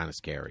still kind of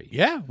scary.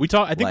 Yeah, we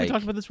talked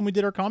about this when we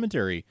did our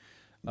commentary.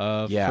 For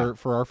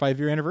our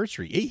 5-year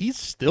anniversary, he's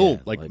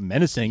still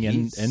menacing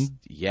and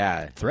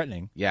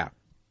threatening. Yeah,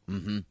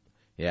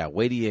 yeah.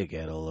 Wait till you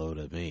get a load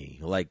of me.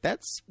 Like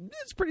it's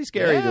pretty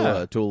scary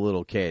to a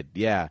little kid.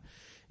 Yeah,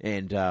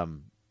 and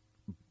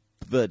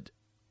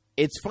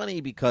it's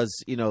funny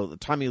because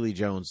Tommy Lee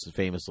Jones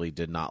famously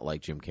did not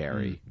like Jim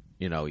Carrey.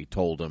 He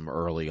told him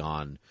early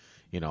on,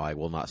 I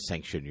will not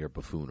sanction your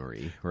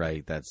buffoonery.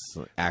 Right, that's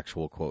an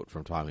actual quote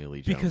from Tommy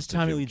Lee Jones. Because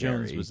Tommy Lee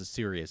Jones was a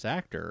serious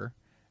actor.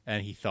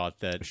 And he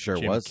thought that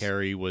Jim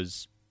Carrey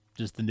was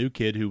just the new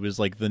kid who was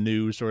like the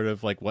new sort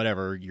of like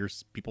whatever.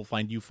 People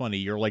find you funny.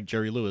 You're like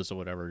Jerry Lewis or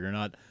whatever. You're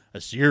not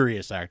a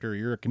serious actor.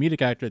 You're a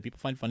comedic actor that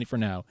people find funny for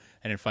now.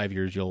 And in 5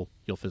 years you'll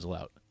fizzle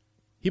out.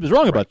 He was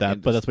wrong about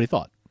that, but that's what he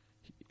thought.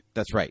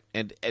 That's right.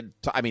 And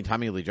I mean,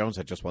 Tommy Lee Jones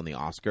had just won the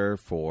Oscar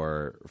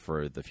for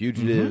The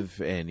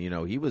Fugitive, and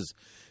he was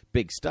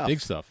big stuff.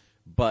 Big stuff.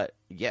 But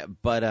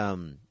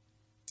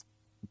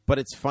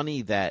it's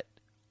funny that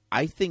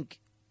I think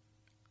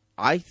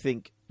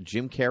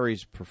Jim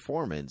Carrey's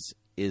performance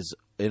is,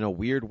 in a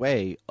weird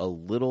way, a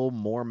little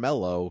more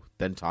mellow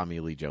than Tommy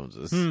Lee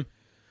Jones's.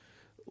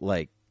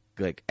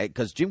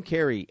 Because Jim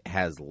Carrey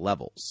has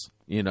levels,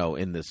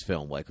 in this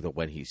film. Like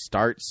when he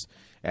starts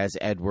as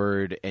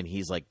Edward, and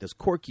he's like this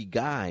quirky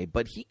guy,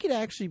 but he could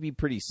actually be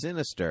pretty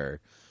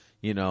sinister.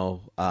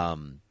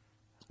 Tommy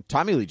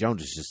Lee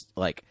Jones is just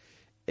like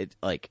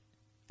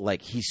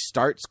he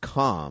starts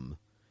calm.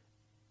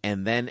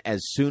 And then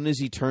as soon as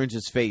he turns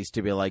his face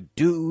to be like,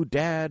 dude,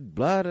 dad,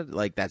 blah, blah,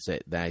 like that's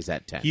it. Now he's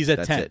at 10. He's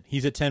at 10.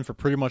 He's at 10 for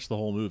pretty much the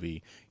whole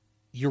movie.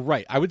 You're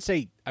right. I would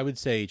say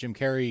Jim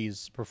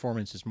Carrey's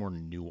performance is more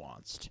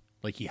nuanced.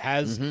 Like he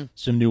has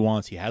some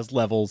nuance. He has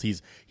levels.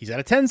 He's at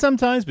a 10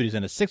 sometimes, but he's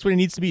at a 6 when he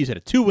needs to be. He's at a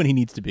 2 when he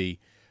needs to be.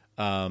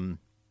 And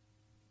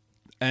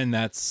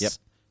that's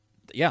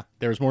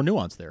there's more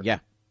nuance there. Yeah.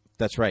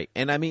 That's right.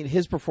 And I mean,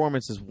 his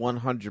performance is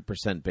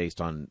 100% based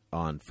on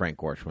Frank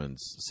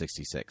Gorshin's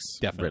 66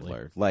 Definitely.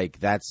 Riddler. Like,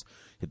 that's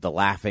the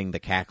laughing, the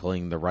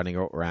cackling, the running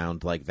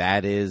around. Like,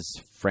 that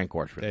is Frank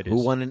Gorshin,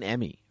 who won an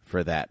Emmy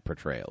for that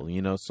portrayal.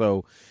 You know,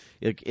 so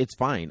it's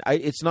fine.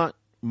 It's not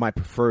my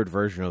preferred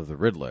version of the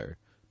Riddler,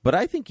 but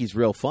I think he's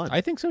real fun.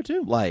 I think so,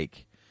 too.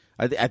 Like,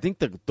 I think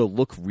the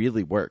look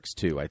really works,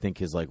 too. I think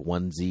his, like,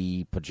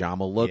 onesie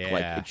pajama look,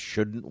 like, it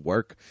shouldn't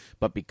work.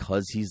 But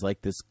because he's,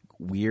 like, this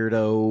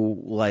weirdo,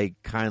 like,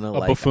 kind of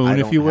like... A buffoon,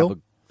 if you will?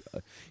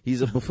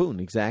 He's a buffoon,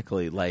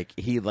 exactly. Like,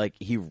 he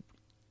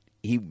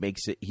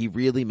makes it... He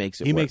really makes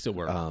it work. He makes it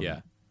work,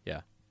 yeah.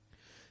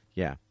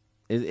 Yeah.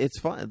 It's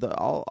fun.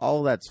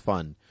 All that's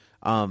fun.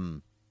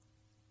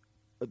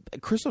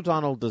 Chris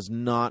O'Donnell does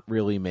not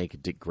really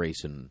make Dick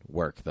Grayson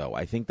work, though.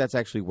 I think that's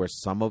actually where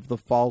some of the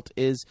fault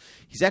is.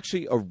 He's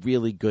actually a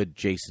really good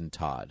Jason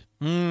Todd.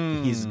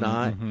 He's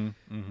not,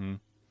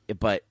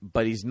 but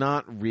he's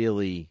not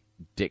really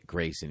Dick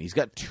Grayson. He's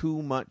got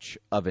too much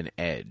of an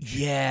edge.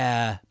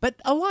 Yeah, but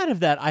a lot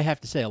of that, I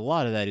have to say,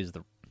 is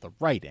the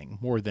writing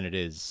more than it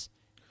is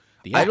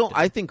the acting.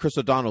 I think Chris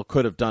O'Donnell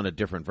could have done a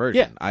different version.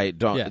 Yeah. I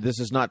don't. Yeah. This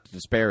is not to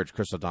disparage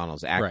Chris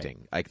O'Donnell's acting.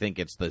 Right. I think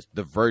it's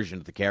the version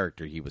of the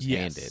character he was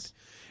handed,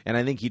 and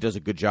I think he does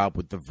a good job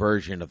with the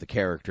version of the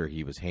character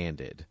he was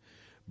handed.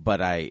 But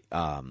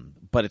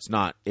but it's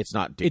not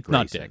Dick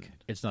Grayson.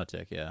 It's not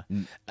Dick. Yeah,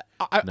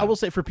 I will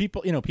say for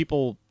people,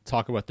 people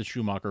talk about the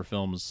Schumacher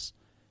films,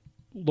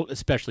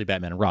 especially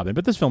Batman and Robin,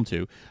 but this film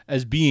too,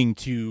 as being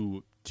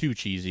too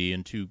cheesy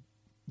and too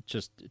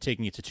just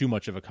taking it to too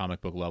much of a comic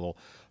book level.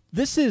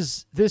 This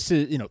is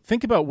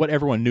think about what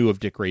everyone knew of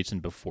Dick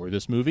Grayson before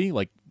this movie.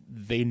 Like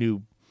they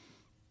knew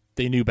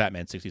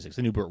Batman 66,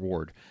 they knew Burt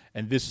Ward,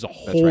 and this is a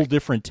whole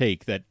different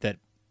take that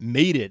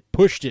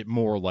pushed it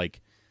more like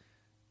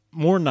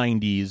more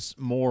 90s,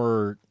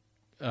 more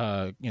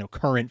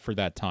current for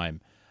that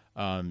time.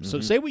 So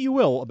say what you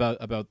will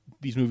about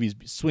these movies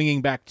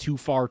swinging back too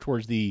far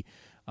towards the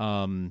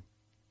Batman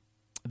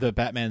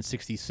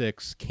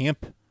 66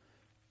 camp.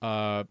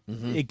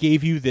 It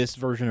gave you this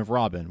version of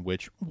Robin,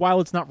 which,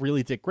 while it's not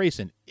really Dick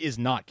Grayson, is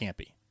not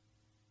campy.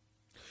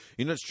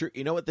 You know, it's true.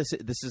 You know what this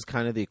is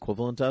kind of the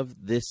equivalent of?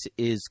 This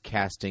is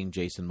casting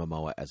Jason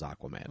Momoa as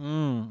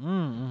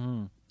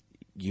Aquaman.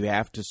 You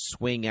have to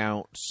swing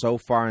out so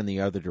far in the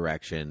other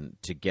direction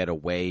to get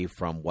away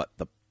from what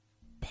the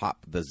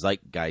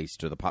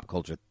zeitgeist or the pop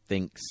culture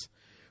thinks,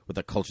 what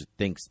the culture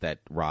thinks that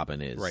Robin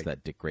is,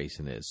 that Dick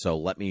Grayson is. So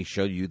let me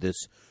show you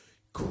this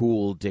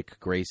cool Dick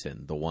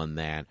Grayson, the one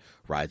that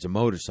rides a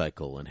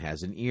motorcycle and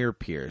has an ear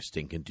pierced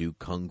and can do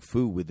kung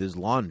fu with his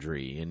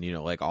laundry, and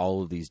like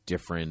all of these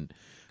different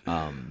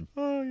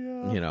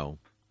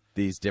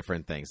these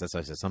different things. That's why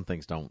I said some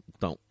things don't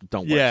work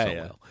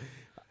well.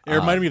 It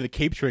reminded me of the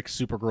cape tricks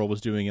Supergirl was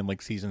doing in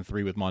like season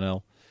 3 with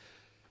Mon-El.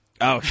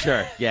 Oh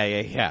sure.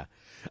 Yeah.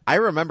 I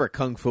remember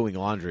kung fuing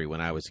laundry when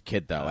I was a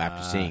kid, though.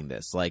 After seeing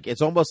this, like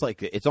it's almost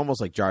like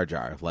Jar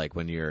Jar. Like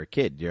when you're a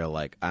kid, you're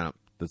like,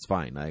 that's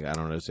fine. I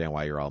don't understand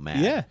why you're all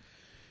mad.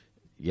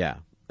 Yeah.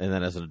 And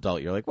then as an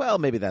adult, you're like, well,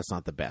 maybe that's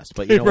not the best,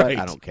 but you know what?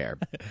 I don't care.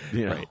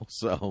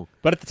 So.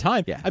 But at the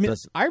time,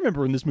 I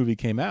remember when this movie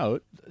came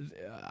out,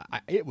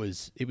 it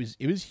was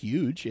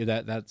huge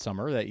that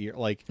summer, that year.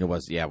 Like it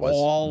was.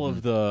 All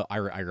of the I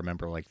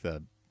remember like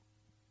the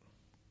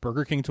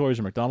Burger King toys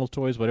or McDonald's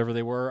toys, whatever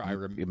they were.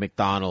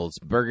 McDonald's,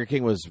 Burger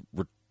King was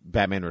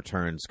Batman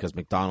Returns because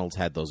McDonald's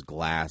had those the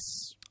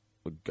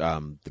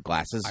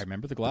glasses. I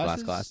remember the glasses.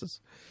 The glass glasses.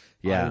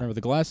 Yeah, I remember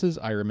the glasses.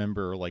 I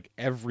remember like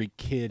every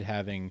kid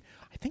having.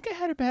 I think I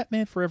had a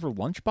Batman Forever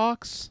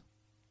lunchbox.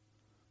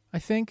 I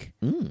think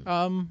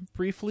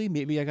briefly,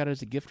 maybe I got it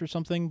as a gift or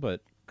something, but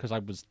because I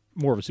was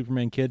more of a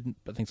Superman kid,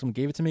 I think someone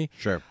gave it to me.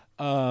 Sure.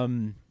 I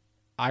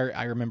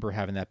remember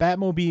having that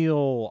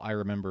Batmobile. I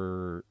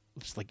remember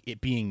just like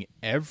it being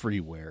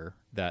everywhere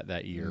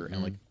that year,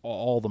 and like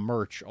all the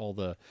merch, all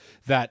the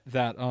that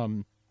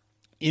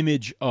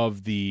image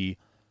of the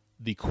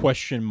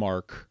question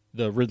mark.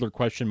 The Riddler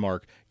question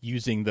mark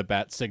using the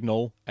bat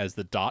signal as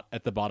the dot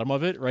at the bottom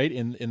of it, right,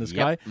 in the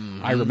sky.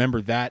 I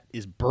remember that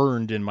is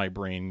burned in my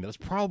brain. That was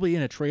probably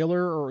in a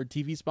trailer or a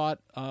TV spot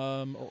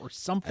or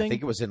something. I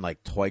think it was in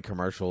like toy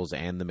commercials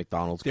and the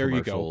McDonald's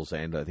commercials,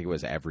 and I think it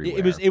was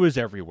everywhere. It was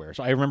everywhere.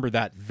 So I remember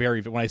that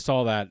when I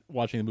saw that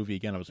watching the movie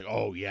again, I was like,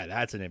 oh yeah,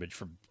 that's an image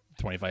from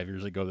 25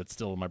 years ago that's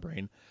still in my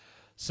brain.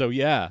 So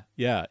yeah,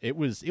 it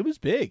was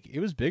big. It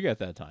was big at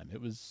that time.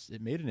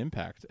 It made an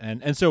impact,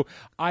 and so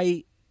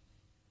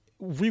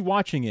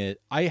rewatching it,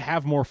 I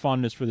have more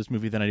fondness for this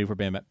movie than I do for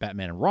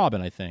Batman and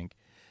Robin, I think.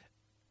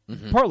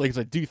 Partly because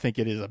I do think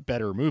it is a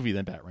better movie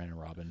than Batman and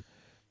Robin.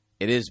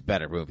 It is a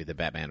better movie than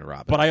Batman and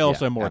Robin. But I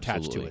also am more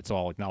attached to it, so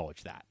I'll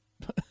acknowledge that.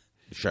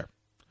 Sure.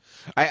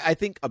 I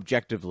think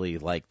objectively,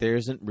 like, there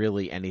isn't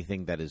really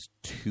anything that is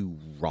too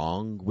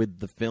wrong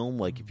with the film.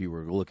 Like, if you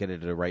were to look at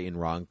it as a right and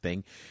wrong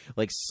thing.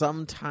 Like,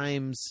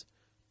 sometimes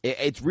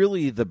it's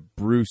really the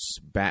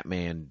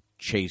Bruce-Batman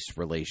chase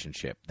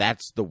relationship.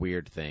 That's the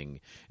weird thing.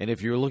 And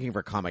if you're looking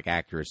for comic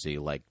accuracy,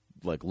 like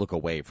like look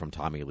away from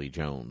Tommy Lee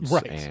Jones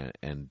Right.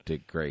 and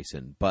Dick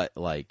Grayson, but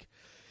like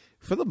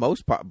for the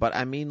most part, but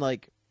I mean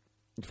like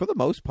for the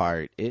most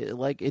part,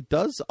 it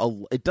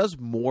does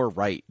more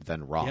right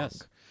than wrong. Yes.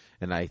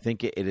 And I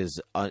think it is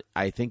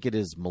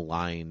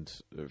maligned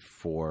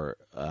for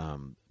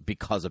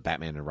because of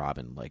Batman and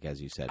Robin, like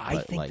as you said. I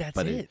think that's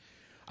it.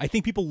 I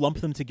think people lump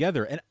them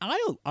together, and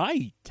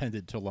I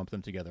tended to lump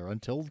them together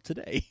until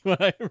today when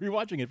I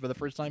rewatching it for the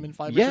first time in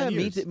 5 or 10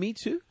 years. Yeah, me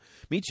too.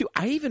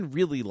 I even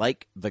really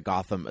like the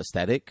Gotham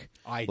aesthetic.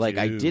 I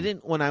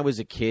didn't when I was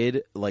a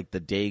kid, like the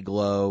day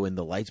glow and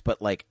the lights,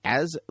 but like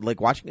as like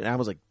watching it, I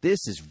was like,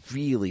 this is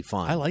really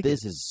fun. I like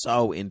this it. is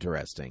so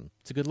interesting.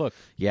 It's a good look.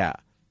 Yeah.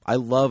 I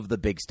love the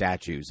big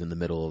statues in the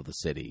middle of the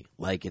city.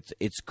 Like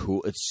it's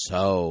cool.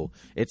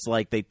 It's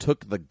like they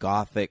took the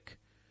Gothic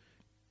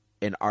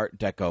and Art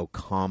Deco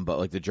combo,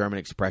 like the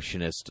German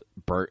Expressionist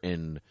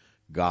Burton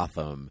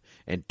Gotham,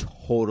 and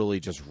totally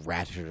just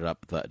ratcheted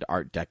up the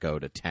Art Deco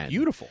to 10.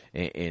 Beautiful.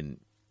 And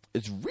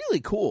it's really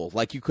cool.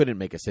 Like you couldn't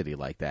make a city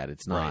like that.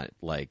 It's not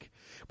like,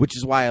 which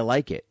is why I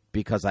like it,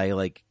 because I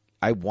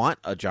want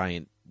a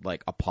giant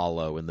like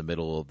Apollo in the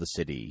middle of the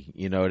city.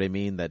 You know what I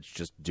mean? That's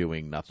just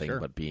doing nothing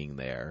but being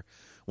there.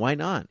 Why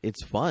not?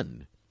 It's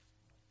fun.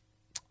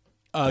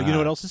 You know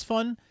what else is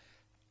fun?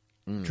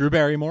 Drew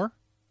Barrymore.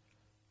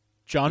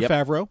 Jon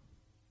Favreau.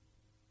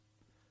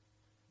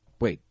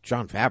 Wait,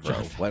 Jon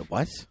Favreau?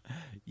 What?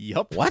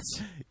 Yup. What?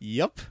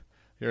 Yup.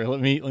 Here, let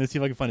me see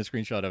if I can find a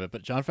screenshot of it.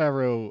 But Jon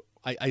Favreau,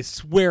 I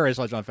swear I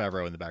saw Jon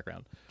Favreau in the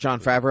background.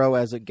 Jon Favreau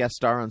as a guest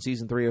star on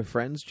season 3 of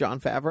Friends. Jon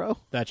Favreau.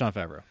 That Jon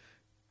Favreau.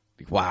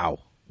 Wow.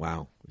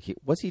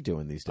 What's he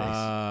doing these days?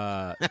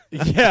 Yeah,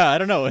 I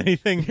don't know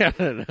anything.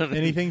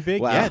 Anything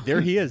big? Wow. Yeah, there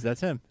he is.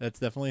 That's him. That's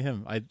definitely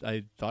him.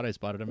 I thought I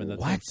spotted him, and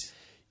that's what? him.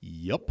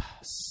 Yup.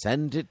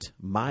 Send it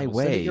my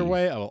way. Send it your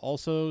way. I will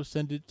also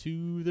send it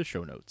to the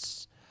show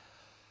notes.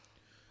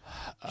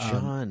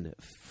 Jon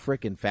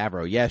frickin'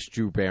 Favreau. Yes,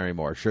 Drew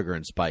Barrymore. Sugar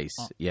and Spice.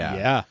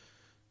 Yeah.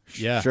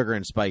 Sugar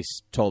and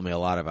Spice told me a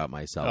lot about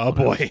myself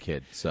when I was a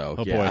kid. So,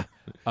 boy.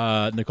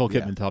 Nicole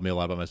Kidman taught me a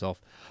lot about myself.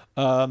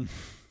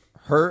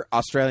 Her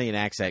Australian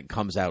accent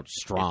comes out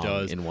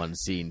strong in one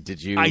scene.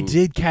 Did you? I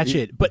did catch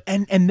it, but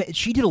and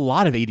she did a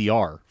lot of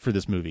ADR for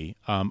this movie.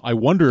 I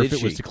wonder if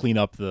it was to clean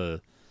up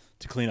the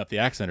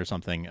accent or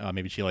something.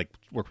 Maybe she like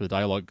worked with a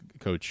dialogue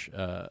coach.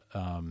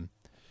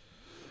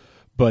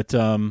 But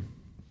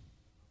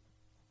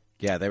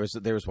yeah, there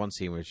was one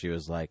scene where she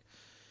was like,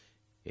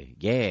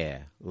 yeah,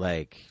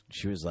 like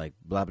she was like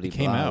blah blah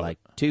blah, like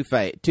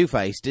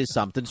two-faced is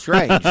something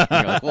strange. You're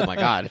like, oh my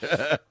god.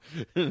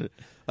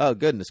 Oh,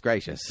 goodness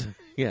gracious.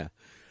 Yeah.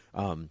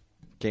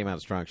 Came out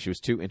strong. She was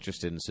too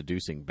interested in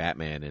seducing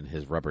Batman and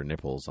his rubber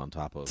nipples on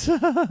top of,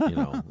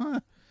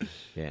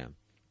 yeah.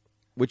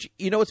 Which,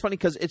 what's funny,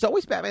 because it's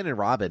always Batman and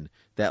Robin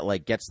that,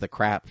 like, gets the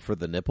crap for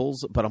the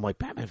nipples, but I'm like,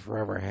 Batman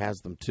Forever has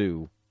them,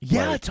 too.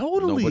 Yeah, like,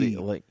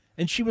 totally.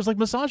 And she was, like,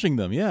 massaging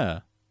them,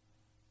 yeah.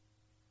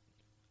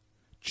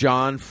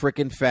 Jon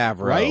frickin'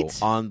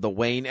 Favreau on the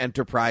Wayne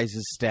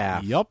Enterprises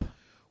staff. Yup.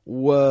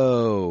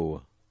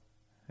 Whoa.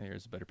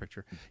 Here's a better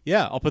picture.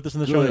 Yeah, I'll put this in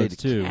the show notes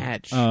too.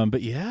 Catch.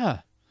 But yeah,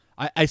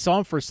 I saw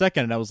him for a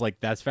second and I was like,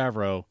 "That's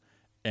Favreau,"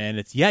 and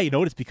it's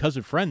it's because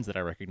of Friends that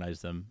I recognize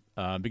them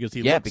because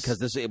he because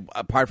this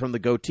apart from the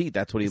goatee,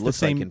 that's what he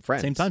looks like in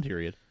Friends. Same time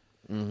period.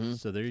 Mm-hmm.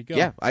 So there you go.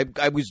 Yeah, I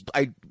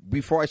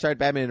before I started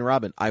Batman and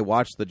Robin, I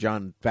watched the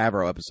Jon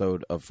Favreau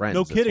episode of Friends.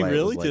 No kidding,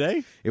 really?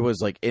 Today? It was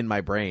like in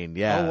my brain.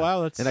 Yeah. Oh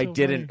wow, that's and so I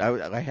didn't.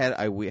 Funny. I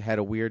had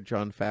a weird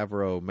Jon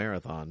Favreau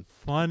marathon.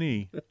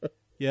 Funny.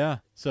 Yeah,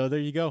 so there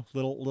you go.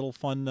 Little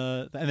fun.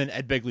 And then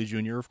Ed Begley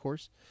Jr., of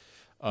course.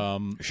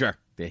 Sure.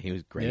 Yeah, he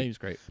was great. Yeah, he was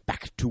great.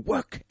 Back to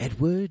work,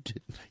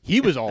 Edward.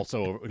 He was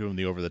also doing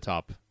the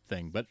over-the-top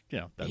thing, but,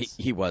 that's...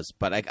 He was.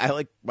 But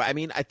I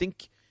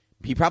think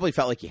he probably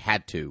felt like he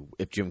had to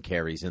if Jim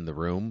Carrey's in the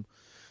room.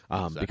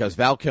 Exactly. Because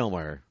Val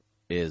Kilmer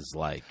is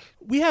like...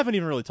 We haven't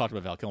even really talked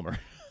about Val Kilmer.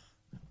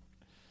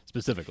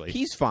 Specifically.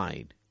 He's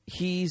fine.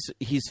 He's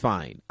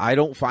fine. I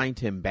don't find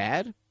him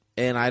bad.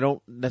 And I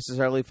don't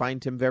necessarily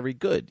find him very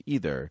good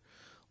either.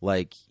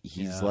 Like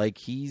he's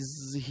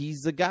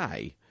he's a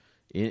guy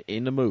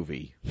in a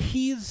movie.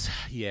 It's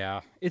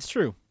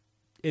true.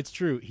 It's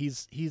true.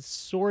 He's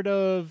sort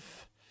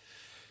of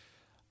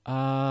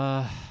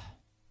apart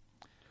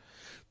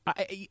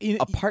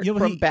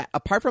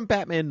from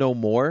Batman No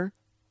More.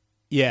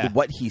 Yeah,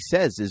 what he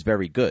says is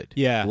very good.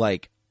 Yeah,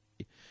 like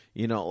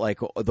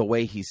the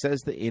way he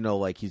says that,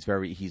 like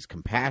he's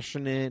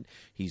compassionate,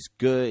 he's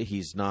good,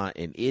 he's not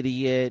an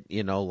idiot,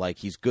 like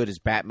he's good as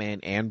Batman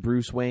and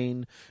Bruce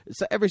Wayne.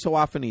 So every so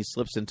often he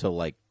slips into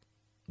like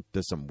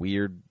there's some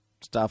weird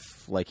stuff,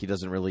 like he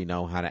doesn't really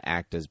know how to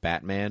act as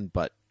Batman,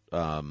 but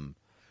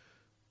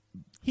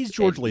he's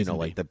George Lazenby.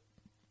 Like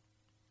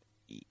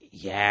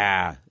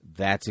yeah,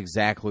 that's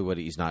exactly what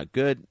he's not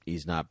good,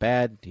 he's not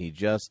bad, he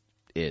just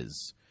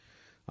is.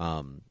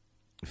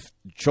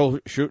 Joel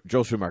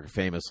Schumacher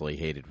famously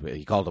hated.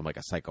 He called him like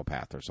a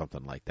psychopath or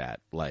something like that.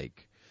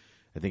 Like,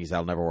 I think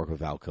I'll never work with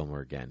Val Kilmer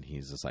again.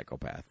 He's a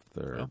psychopath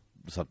or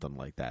something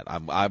like that.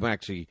 I'm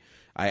actually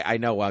I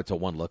know it's a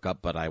one look up,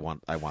 but I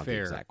want the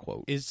exact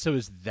quote.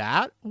 Is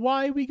that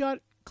why we got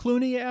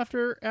Clooney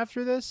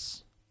after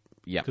this?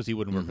 Yeah, because he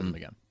wouldn't work with him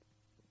again.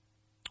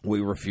 We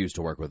refused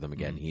to work with him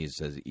again. He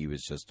says he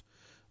was just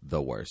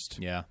the worst.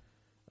 Yeah,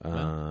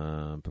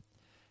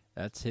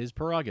 that's his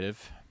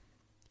prerogative.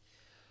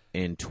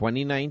 In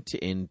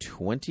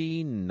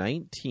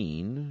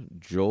 2019,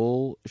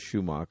 Joel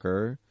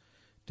Schumacher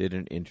did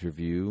an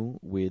interview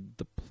with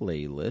the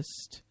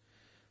Playlist.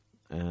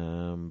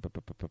 According to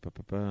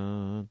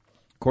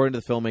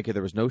the filmmaker,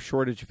 there was no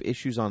shortage of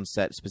issues on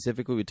set,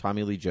 specifically with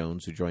Tommy Lee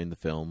Jones, who joined the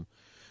film.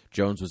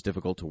 Jones was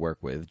difficult to work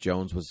with.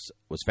 Jones was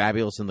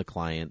fabulous in The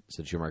Client,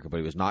 said Schumacher, but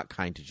he was not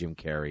kind to Jim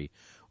Carrey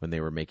when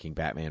they were making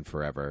Batman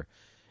Forever.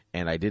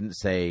 And I didn't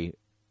say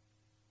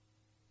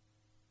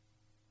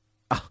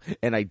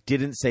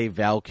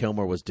Val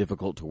Kilmer was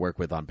difficult to work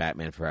with on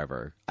Batman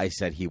Forever. I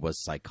said he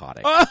was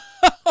psychotic.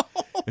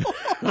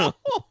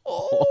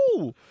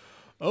 Oh,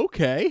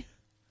 okay.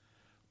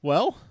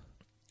 Well,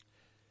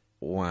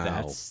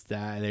 wow.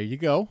 There you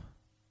go.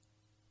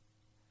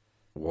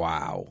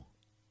 Wow.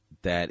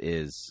 That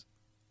is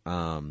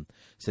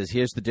says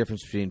here's the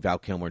difference between Val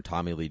Kilmer and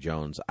Tommy Lee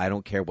Jones. I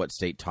don't care what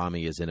state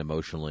Tommy is in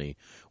emotionally.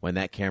 When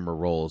that camera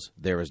rolls,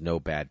 there is no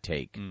bad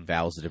take.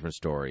 Val's a different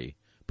story,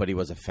 but he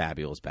was a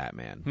fabulous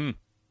Batman.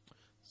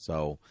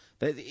 So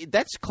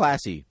that's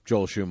classy,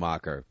 Joel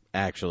Schumacher,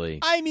 actually.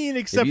 I mean,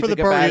 except for the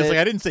part where he was like,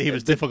 I didn't say he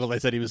was difficult. I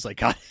said he was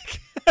psychotic.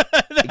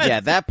 Yeah,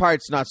 that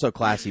part's not so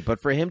classy.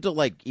 But for him to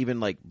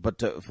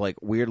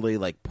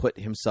weirdly put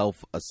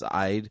himself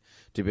aside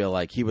to be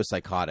like he was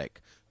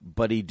psychotic,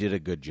 but he did a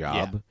good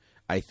job. Yeah.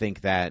 I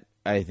think that's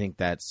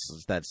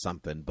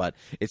something. But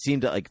it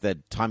seemed like the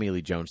Tommy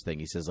Lee Jones thing.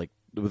 He says, like,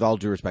 with all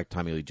due respect,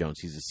 Tommy Lee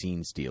Jones, he's a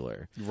scene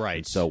stealer,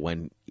 right?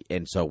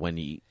 And so when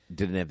he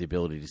didn't have the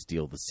ability to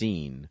steal the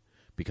scene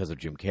because of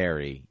Jim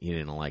Carrey, he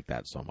didn't like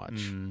that so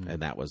much,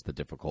 and that was the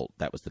difficult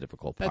part.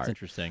 That's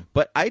interesting.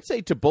 But I'd say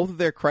to both of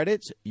their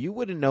credits, you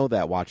wouldn't know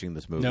that watching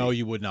this movie. No,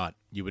 you would not.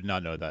 You would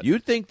not know that.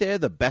 You'd think they're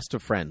the best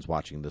of friends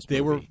watching this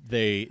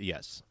movie.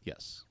 Yes,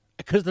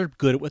 because they're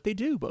good at what they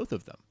do. Both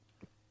of them.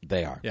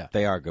 They are. Yeah,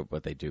 they are good at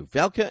what they do.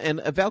 Val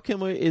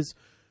Kilmer is.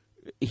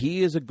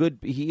 He is a good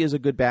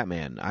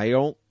Batman. I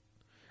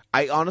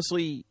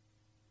honestly.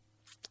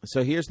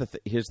 So here's the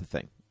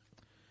thing.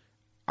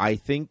 I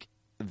think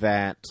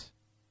that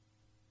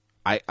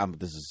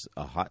this is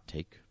a hot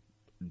take.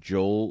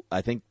 Joel,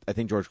 I think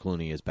George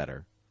Clooney is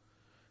better.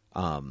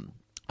 I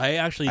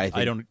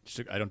don't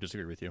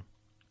disagree with you.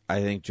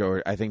 I think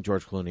George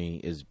Clooney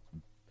is,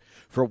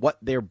 for what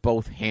they're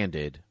both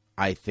handed,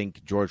 I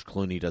think George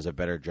Clooney does a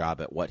better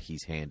job at what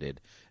he's handed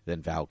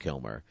than Val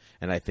Kilmer.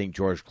 And I think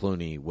George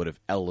Clooney would have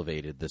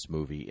elevated this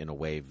movie in a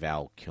way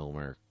Val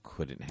Kilmer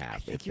couldn't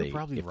have if they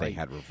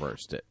had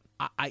reversed it.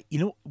 You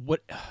know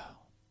what?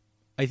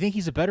 I think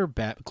he's a better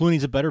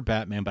Clooney's a better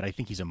Batman, but I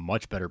think he's a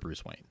much better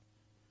Bruce Wayne.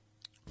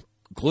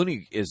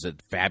 Clooney is a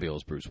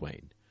fabulous Bruce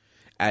Wayne.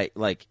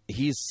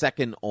 He's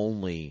second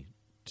only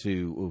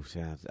to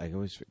I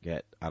always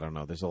forget. I don't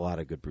know. There's a lot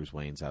of good Bruce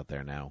Waynes out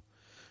there now.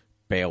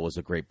 Bale was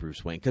a great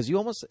Bruce Wayne because you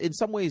almost in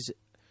some ways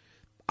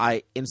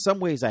I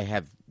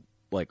have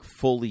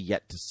fully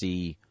yet to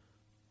see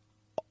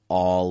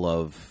all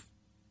of,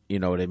 you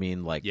know what I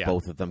mean,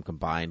 both of them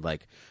combined. I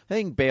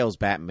think Bale's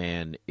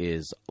Batman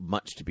is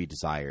much to be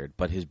desired,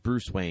 but his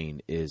Bruce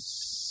Wayne is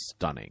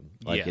stunning.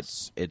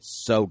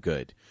 It's so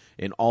good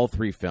in all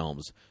three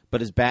films, but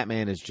his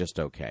Batman is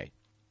just okay.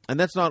 And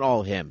that's not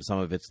all him. Some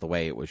of it's the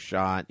way it was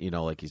shot.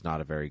 He's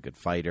not a very good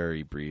fighter.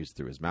 He breathes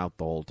through his mouth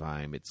the whole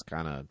time. It's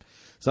kind of,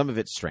 some of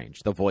it's strange.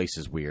 The voice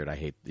is weird. I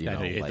hate, I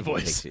hate the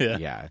voice.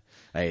 I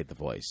hate the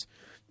voice.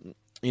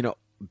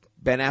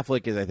 Ben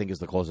Affleck is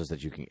the closest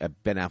that you can.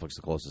 Ben Affleck's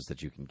the closest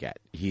that you can get.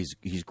 He's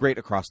great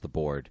across the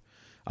board.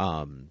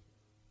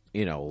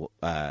 He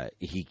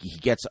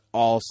gets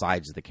all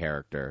sides of the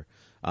character.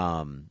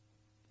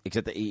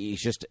 Except that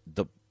he's just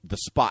the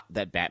spot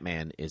that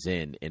Batman is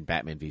in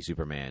Batman v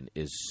Superman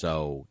is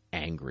so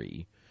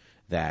angry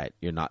that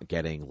you're not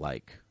getting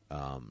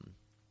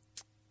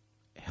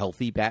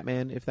healthy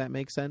Batman, if that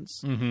makes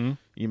sense.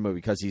 Mm-hmm.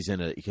 Because he's in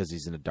a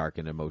dark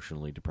and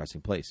emotionally depressing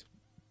place.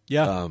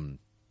 Yeah.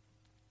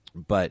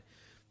 But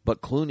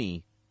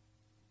Clooney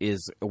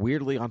is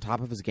weirdly on top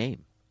of his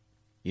game.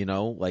 He's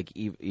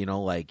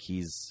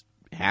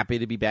happy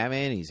to be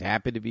Batman. He's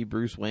happy to be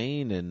Bruce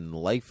Wayne, and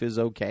life is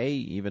okay,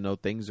 even though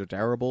things are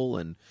terrible,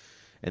 and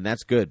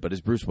that's good. But his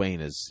Bruce Wayne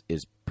is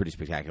pretty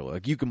spectacular.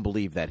 You can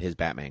believe that his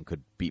Batman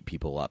could beat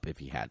people up if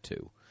he had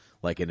to,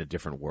 in a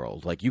different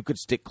world. You could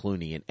stick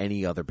Clooney in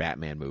any other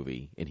Batman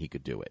movie, and he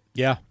could do it.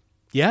 Yeah.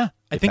 Yeah,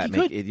 I think he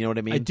could. You know what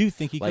I mean? I do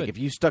think he could. If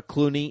you stuck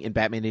Clooney in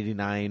Batman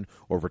 89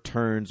 or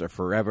Returns or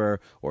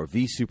Forever or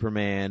V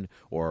Superman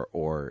or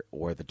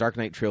the Dark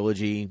Knight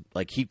trilogy,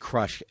 he'd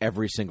crush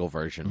every single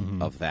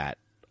version of that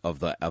of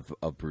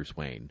Bruce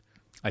Wayne.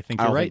 I think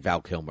you're right. Think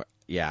Val Kilmer.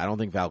 Yeah, I don't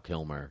think Val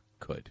Kilmer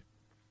could.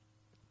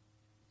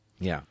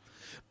 Yeah,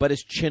 but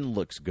his chin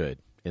looks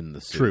good in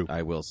the suit. True.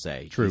 I will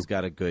say. True. He's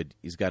got a good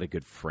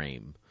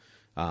frame.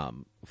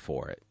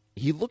 for it.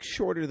 He looks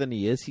shorter than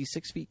he is. He's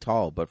 6 feet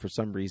tall, but for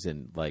some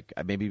reason, like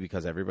maybe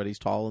because everybody's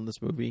tall in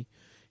this movie,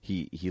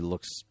 he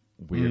looks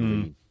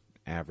weirdly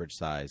average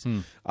size.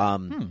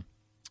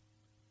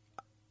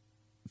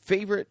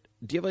 Favorite?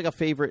 Do you have like a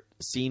favorite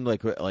scene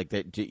like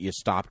that you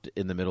stopped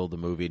in the middle of the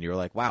movie and you're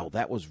like, wow,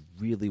 that was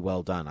really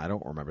well done? I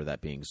don't remember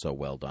that being so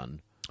well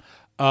done.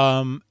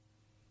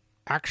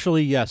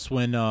 Actually, yes.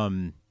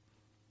 When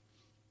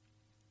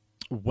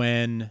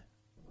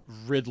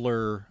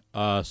Riddler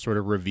sort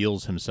of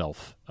reveals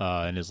himself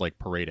and is like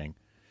parading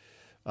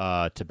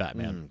to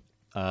Batman,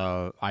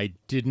 I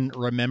didn't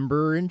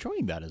remember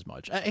enjoying that as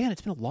much. And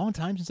it's been a long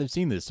time since I've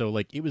seen this, so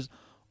like it was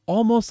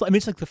almost. I mean,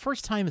 it's like the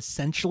first time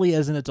essentially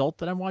as an adult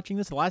that I'm watching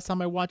this. The last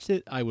time I watched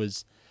it, I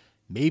was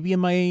maybe in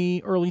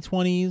my early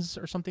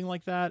 20s or something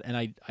like that, and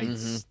I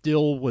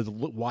still was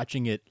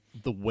watching it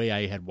the way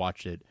I had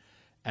watched it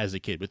as a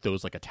kid with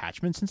those like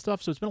attachments and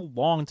stuff. So it's been a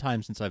long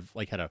time since I've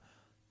like had a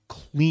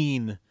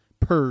clean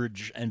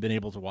purge and been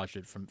able to watch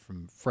it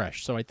from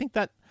fresh. So I think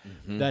that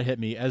that hit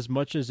me as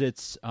much as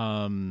it's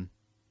again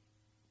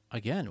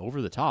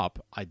over the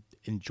top. I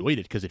enjoyed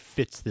it because it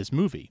fits this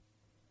movie.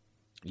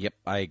 Yep,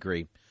 I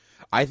agree.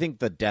 I think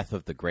the death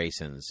of the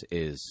Graysons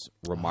is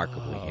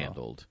remarkably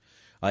handled.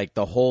 Like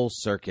the whole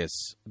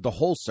circus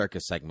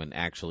segment,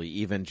 actually,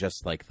 even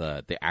just like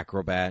the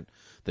acrobat,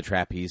 the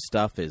trapeze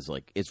stuff is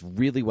like, it's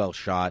really well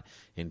shot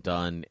and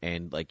done.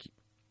 And like,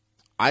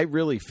 I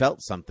really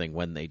felt something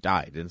when they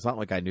died. And it's not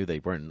like I knew they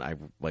weren't. I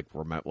like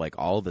remember like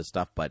all of this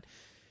stuff, but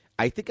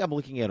I think I'm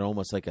looking at it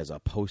almost like as a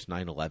post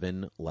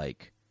 9/11,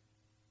 like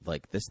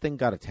this thing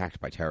got attacked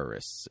by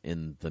terrorists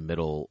in the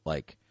middle,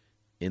 like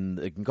you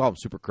can call them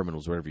super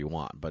criminals, whatever you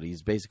want, but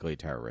he's basically a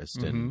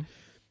terrorist. And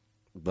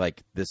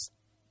like this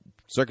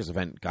circus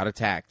event got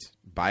attacked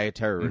by a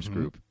terrorist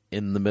group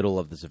in the middle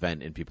of this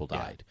event and people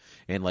died.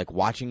 And like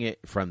watching it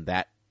from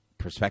that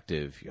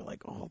perspective, you're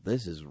like, oh,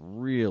 this is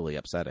really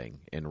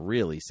upsetting and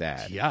really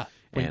sad. Yeah.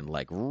 And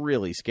like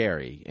really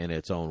scary in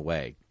its own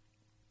way.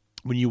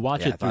 When you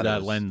watch it through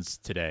that lens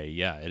today,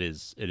 it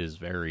is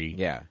very,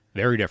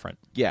 very different.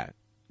 Yeah.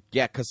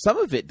 Yeah, because some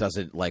of it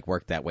doesn't like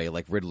work that way.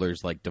 Like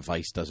Riddler's like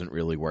device doesn't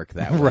really work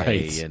that way.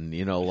 Right. And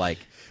you know, like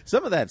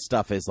some of that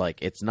stuff is like,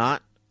 it's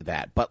not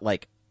that, but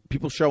like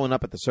people showing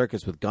up at the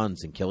circus with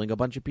guns and killing a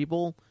bunch of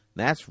people,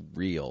 that's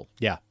real.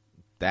 Yeah.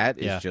 That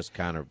is just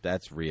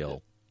that's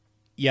real.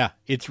 Yeah,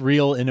 it's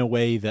real in a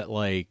way that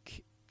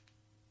like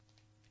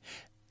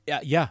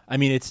yeah. I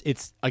mean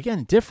it's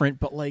again different,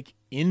 but like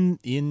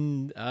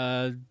in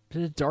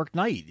Dark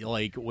Knight,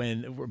 like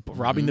when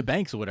robbing the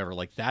banks or whatever,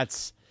 like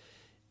that's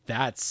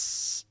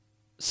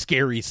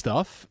scary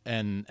stuff,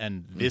 and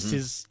this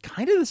is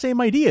kind of the same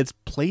idea. It's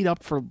played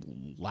up for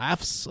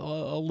laughs a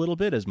little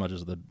bit, as much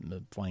as the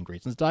Flying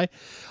Graysons die.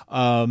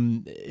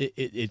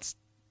 It's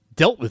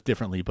dealt with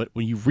differently, but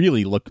when you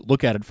really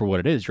look at it for what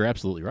it is, you're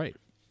absolutely right.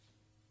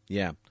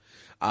 Yeah.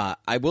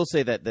 I will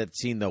say that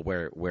scene though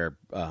where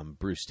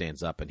Bruce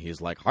stands up and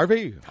he's like,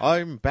 Harvey,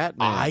 I'm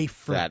Batman. I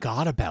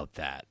forgot about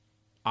that.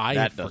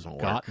 That doesn't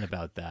forgotten work.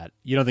 about that.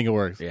 You don't think it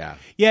works? Yeah.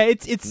 Yeah,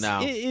 it's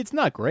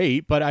not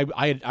great, but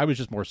I was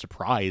just more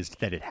surprised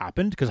that it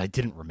happened because I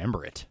didn't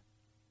remember it.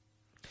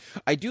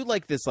 I do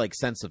like this like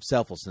sense of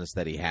selflessness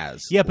that he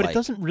has. Yeah, but like, it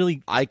doesn't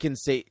really. I can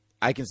save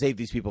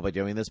these people by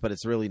doing this, but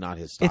it's really not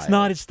his style. It's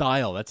not his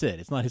style. That's it.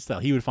 It's not his style.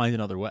 He would find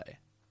another way.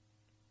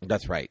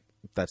 That's right.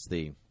 That's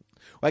the.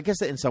 Well, I guess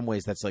that in some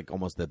ways that's like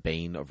almost the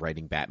bane of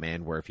writing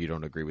Batman, where if you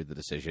don't agree with the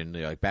decision,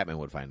 like Batman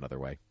would find another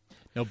way.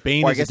 No,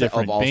 Bane is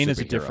different. Bane is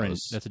a different.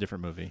 That's a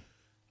different movie.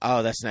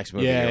 Oh, that's next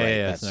movie. Yeah, right.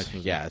 yeah, That's next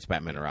movie. Yeah, it's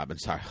Batman and Robin.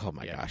 Sorry. Oh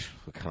my gosh,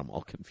 I got them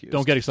all confused.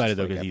 Don't get excited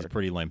though, Just because like he's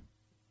pretty lame.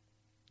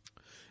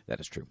 That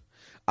is true.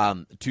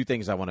 Two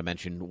things I want to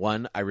mention.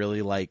 One, I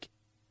really like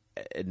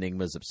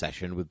Enigma's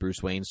obsession with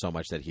Bruce Wayne so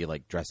much that he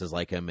like dresses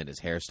like him and his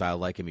hairstyle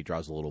like him. He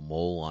draws a little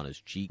mole on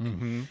his cheek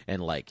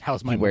and like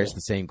he wears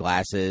the same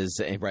glasses.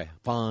 And, right,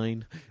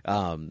 fine.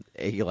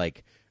 He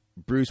like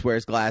Bruce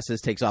wears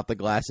glasses, takes off the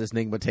glasses.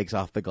 Enigma takes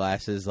off the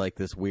glasses. Like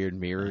this weird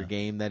mirror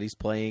game that he's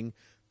playing.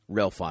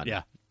 Real fun.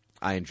 Yeah,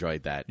 I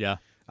enjoyed that. Yeah,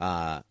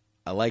 I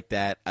like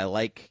that. I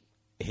like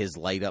his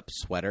light up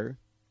sweater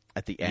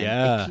at the end.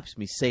 Yeah. It keeps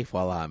me safe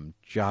while I'm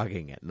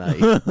jogging at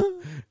night.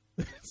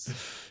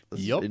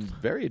 Yep.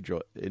 Very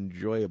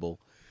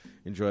enjoyable.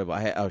 I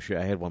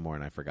had one more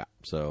and I forgot,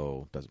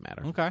 so it doesn't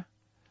matter. Okay.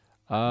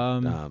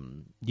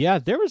 Yeah,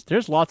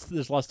 there's lots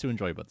to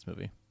enjoy about this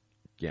movie.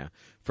 Yeah.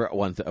 For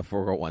one thing,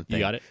 you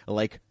got it.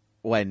 Like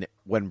when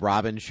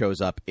Robin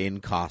shows up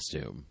in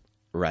costume,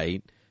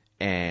 right?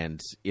 And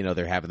you know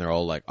they're having their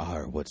whole like,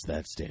 "Oh, what's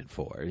that stand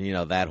for?" You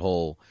know that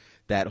whole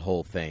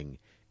thing,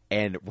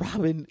 and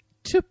Robin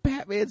to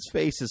Batman's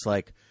face is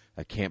like,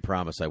 I can't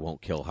promise I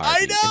won't kill Harvey.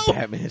 I know.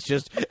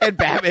 And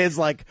Batman's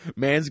like,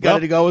 man's got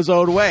to go his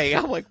own way.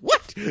 I'm like,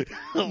 what?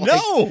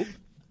 No.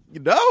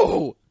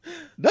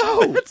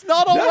 That's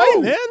not all right,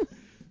 man.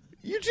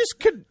 You just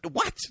could,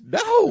 what?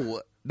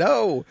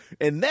 No.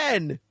 And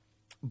then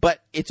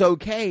But it's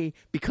okay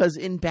because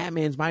in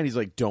Batman's mind, he's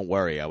like, don't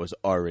worry, I was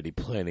already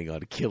planning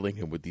on killing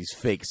him with these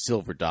fake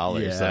silver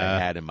dollars that I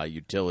had in my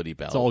utility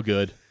belt. It's all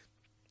good.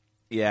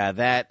 Yeah,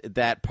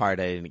 that part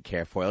I didn't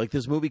care for. Like,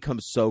 this movie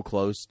comes so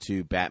close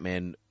to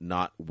Batman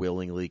not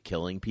willingly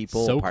killing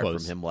people, So apart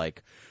close. from him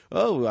like,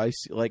 oh,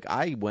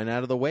 I went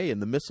out of the way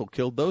and the missile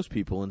killed those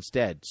people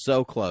instead.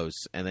 So close,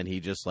 and then he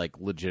just like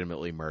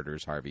legitimately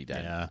murders Harvey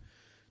Dent. Yeah.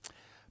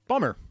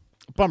 Bummer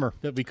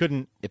that we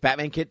couldn't. If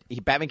Batman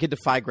could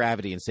defy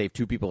gravity and save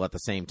two people at the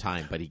same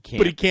time, but he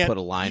can't put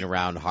a line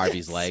around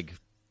Harvey's leg.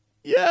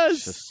 Yes.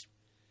 It's just,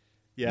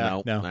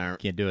 Yeah. No,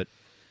 can't do it.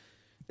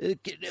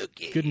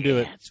 Couldn't do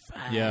it. It's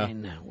fine. Yeah.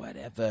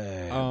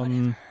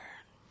 Whatever.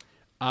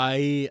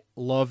 I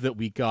love that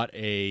we got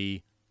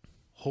a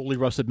wholly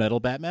rusted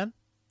metal Batman.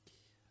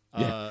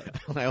 Yeah.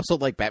 I also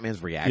like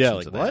Batman's reaction Yeah,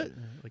 like to what? that.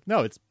 Like,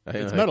 no, it's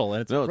like, metal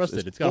and it's no, rusted.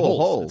 it's It's got full of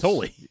holes. It's holes.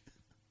 holy.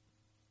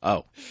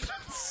 Oh.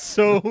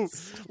 So,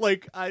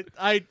 like, I,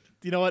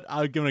 you know what?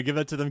 I'm gonna give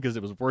that to them because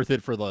it was worth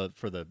it for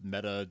the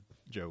meta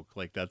joke.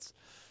 Like, that's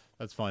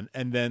fun.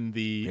 And then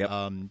the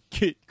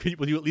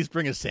will you at least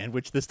bring a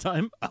sandwich this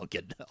time? I'll go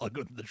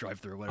to the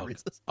drive-through. Whatever he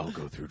says. I'll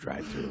go through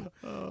drive-through.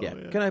 Yeah.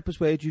 Can I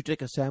persuade you to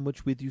take a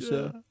sandwich with you,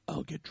 sir?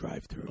 I'll get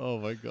drive-through. Oh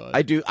my god.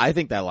 I do. I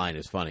think that line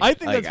is funny. I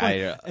think Like, that's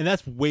funny. And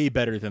that's way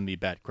better than the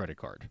Bat credit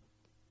card.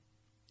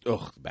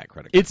 Ugh, Bat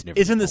credit card.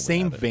 It's in the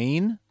same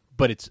vein,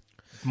 but it's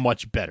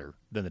much better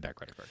than the Bat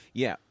credit card.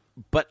 Yeah,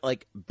 but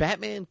like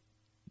Batman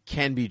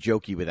can be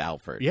jokey with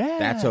Alfred. Yeah,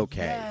 that's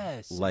okay.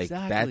 yes, like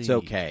exactly. that's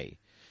okay.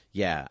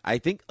 Yeah, I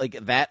think like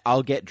that.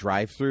 I'll get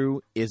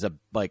drive-through is a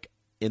like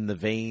in the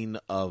vein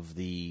of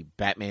the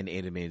Batman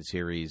animated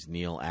series,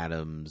 Neil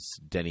Adams,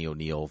 Denny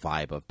O'Neil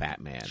vibe of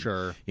Batman.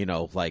 Sure. You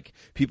know, like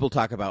people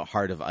talk about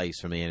Heart of Ice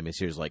from the animated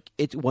series, like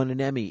it won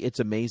an Emmy. It's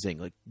amazing.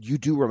 Like you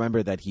do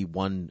remember that he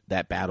won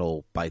that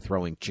battle by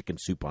throwing chicken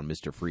soup on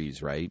Mr.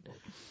 Freeze, right?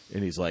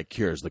 And he's like,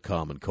 cures the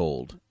common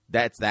cold.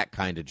 That's that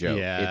kind of joke.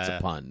 Yeah. It's a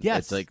pun.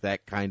 Yes. It's like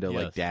that kind of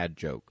like dad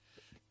joke.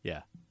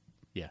 Yeah.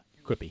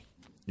 Quippy.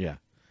 Yeah.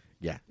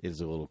 Yeah, it is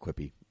a little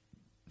quippy.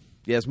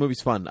 Yeah, this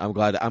movie's fun. I'm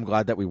glad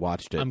that we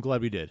watched it. I'm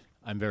glad we did.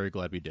 I'm very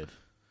glad we did.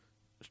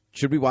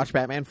 Should we watch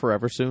Batman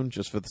Forever soon,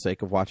 just for the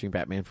sake of watching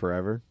Batman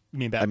Forever? You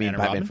mean Batman and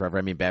Robin? Forever.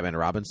 I mean Batman and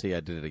Robin. See, I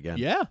did it again.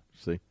 Yeah.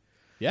 See?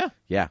 Yeah.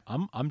 Yeah.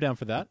 I'm down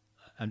for that.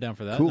 I'm down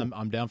for that. Cool.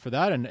 I'm down for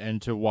that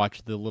and to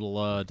watch the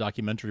little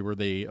documentary where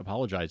they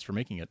apologize for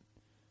making it.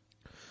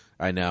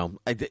 I know.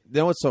 You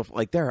know what's so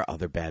like there are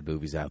other bad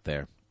movies out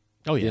there.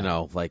 Oh yeah. You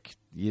know, like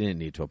you didn't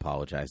need to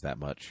apologize that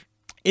much.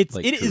 It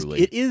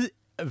truly. is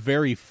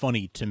very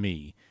funny to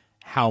me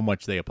how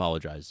much they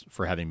apologize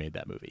for having made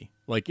that movie.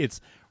 Like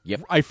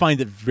I find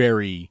it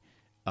very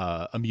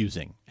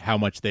amusing how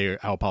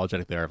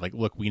apologetic they are. Like,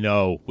 look, we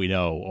know.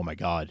 Oh my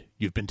God,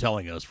 you've been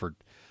telling us for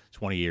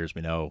 20 years.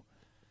 We know.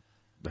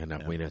 I know.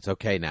 We know it's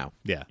okay now.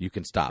 Yeah, you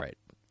can stop. Right.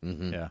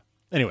 Mm-hmm. Yeah.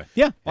 Anyway,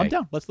 yeah, I'm Hey.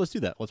 down. Let's do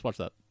that. Let's watch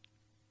that.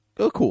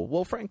 Oh, cool.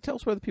 Well, Frank, tell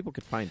us where the people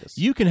can find us.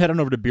 You can head on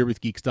over to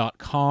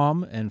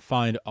beerwithgeeks.com and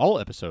find all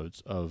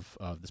episodes of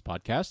this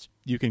podcast.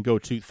 You can go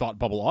to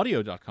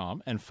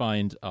thoughtbubbleaudio.com and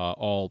find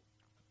all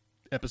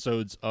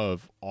episodes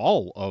of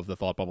all of the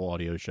Thought Bubble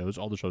Audio shows,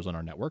 all the shows on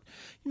our network.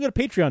 You can go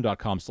to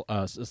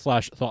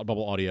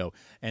patreon.com/thoughtbubbleaudio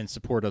and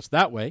support us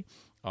that way.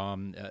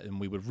 And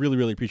we would really,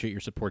 really appreciate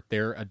your support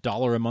there.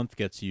 $1 a month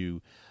gets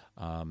you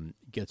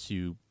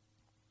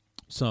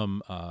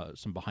some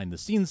behind the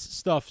scenes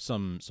stuff,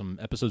 some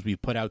episodes we've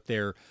put out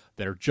there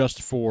that are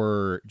just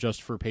for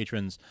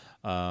patrons,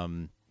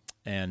 and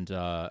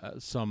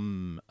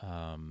some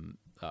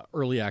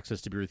early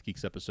access to Beer with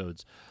Geeks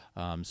episodes.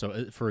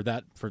 So for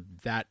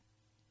that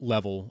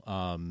level,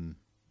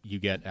 you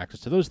get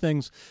access to those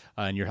things,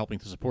 and you're helping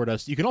to support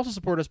us. You can also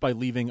support us by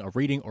leaving a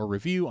rating or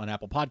review on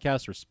Apple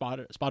Podcasts or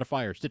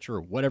Spotify or Stitcher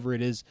or whatever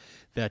it is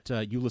that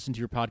you listen to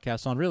your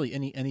podcasts on. Really,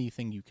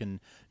 anything you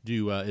can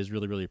do is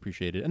really, really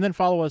appreciated. And then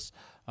follow us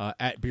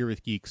at Beer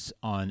with Geeks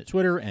on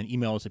Twitter and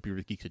email us at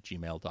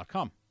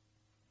beerwithgeeks@gmail.com.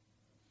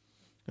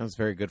 That was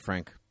very good,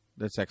 Frank.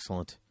 That's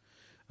excellent.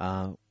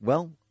 Frank,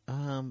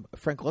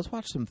 let's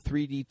watch some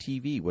 3D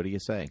TV. What do you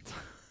say?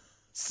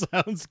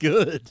 Sounds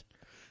good.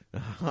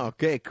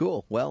 Okay,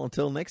 cool. Well,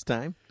 until next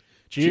time.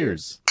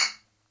 Cheers.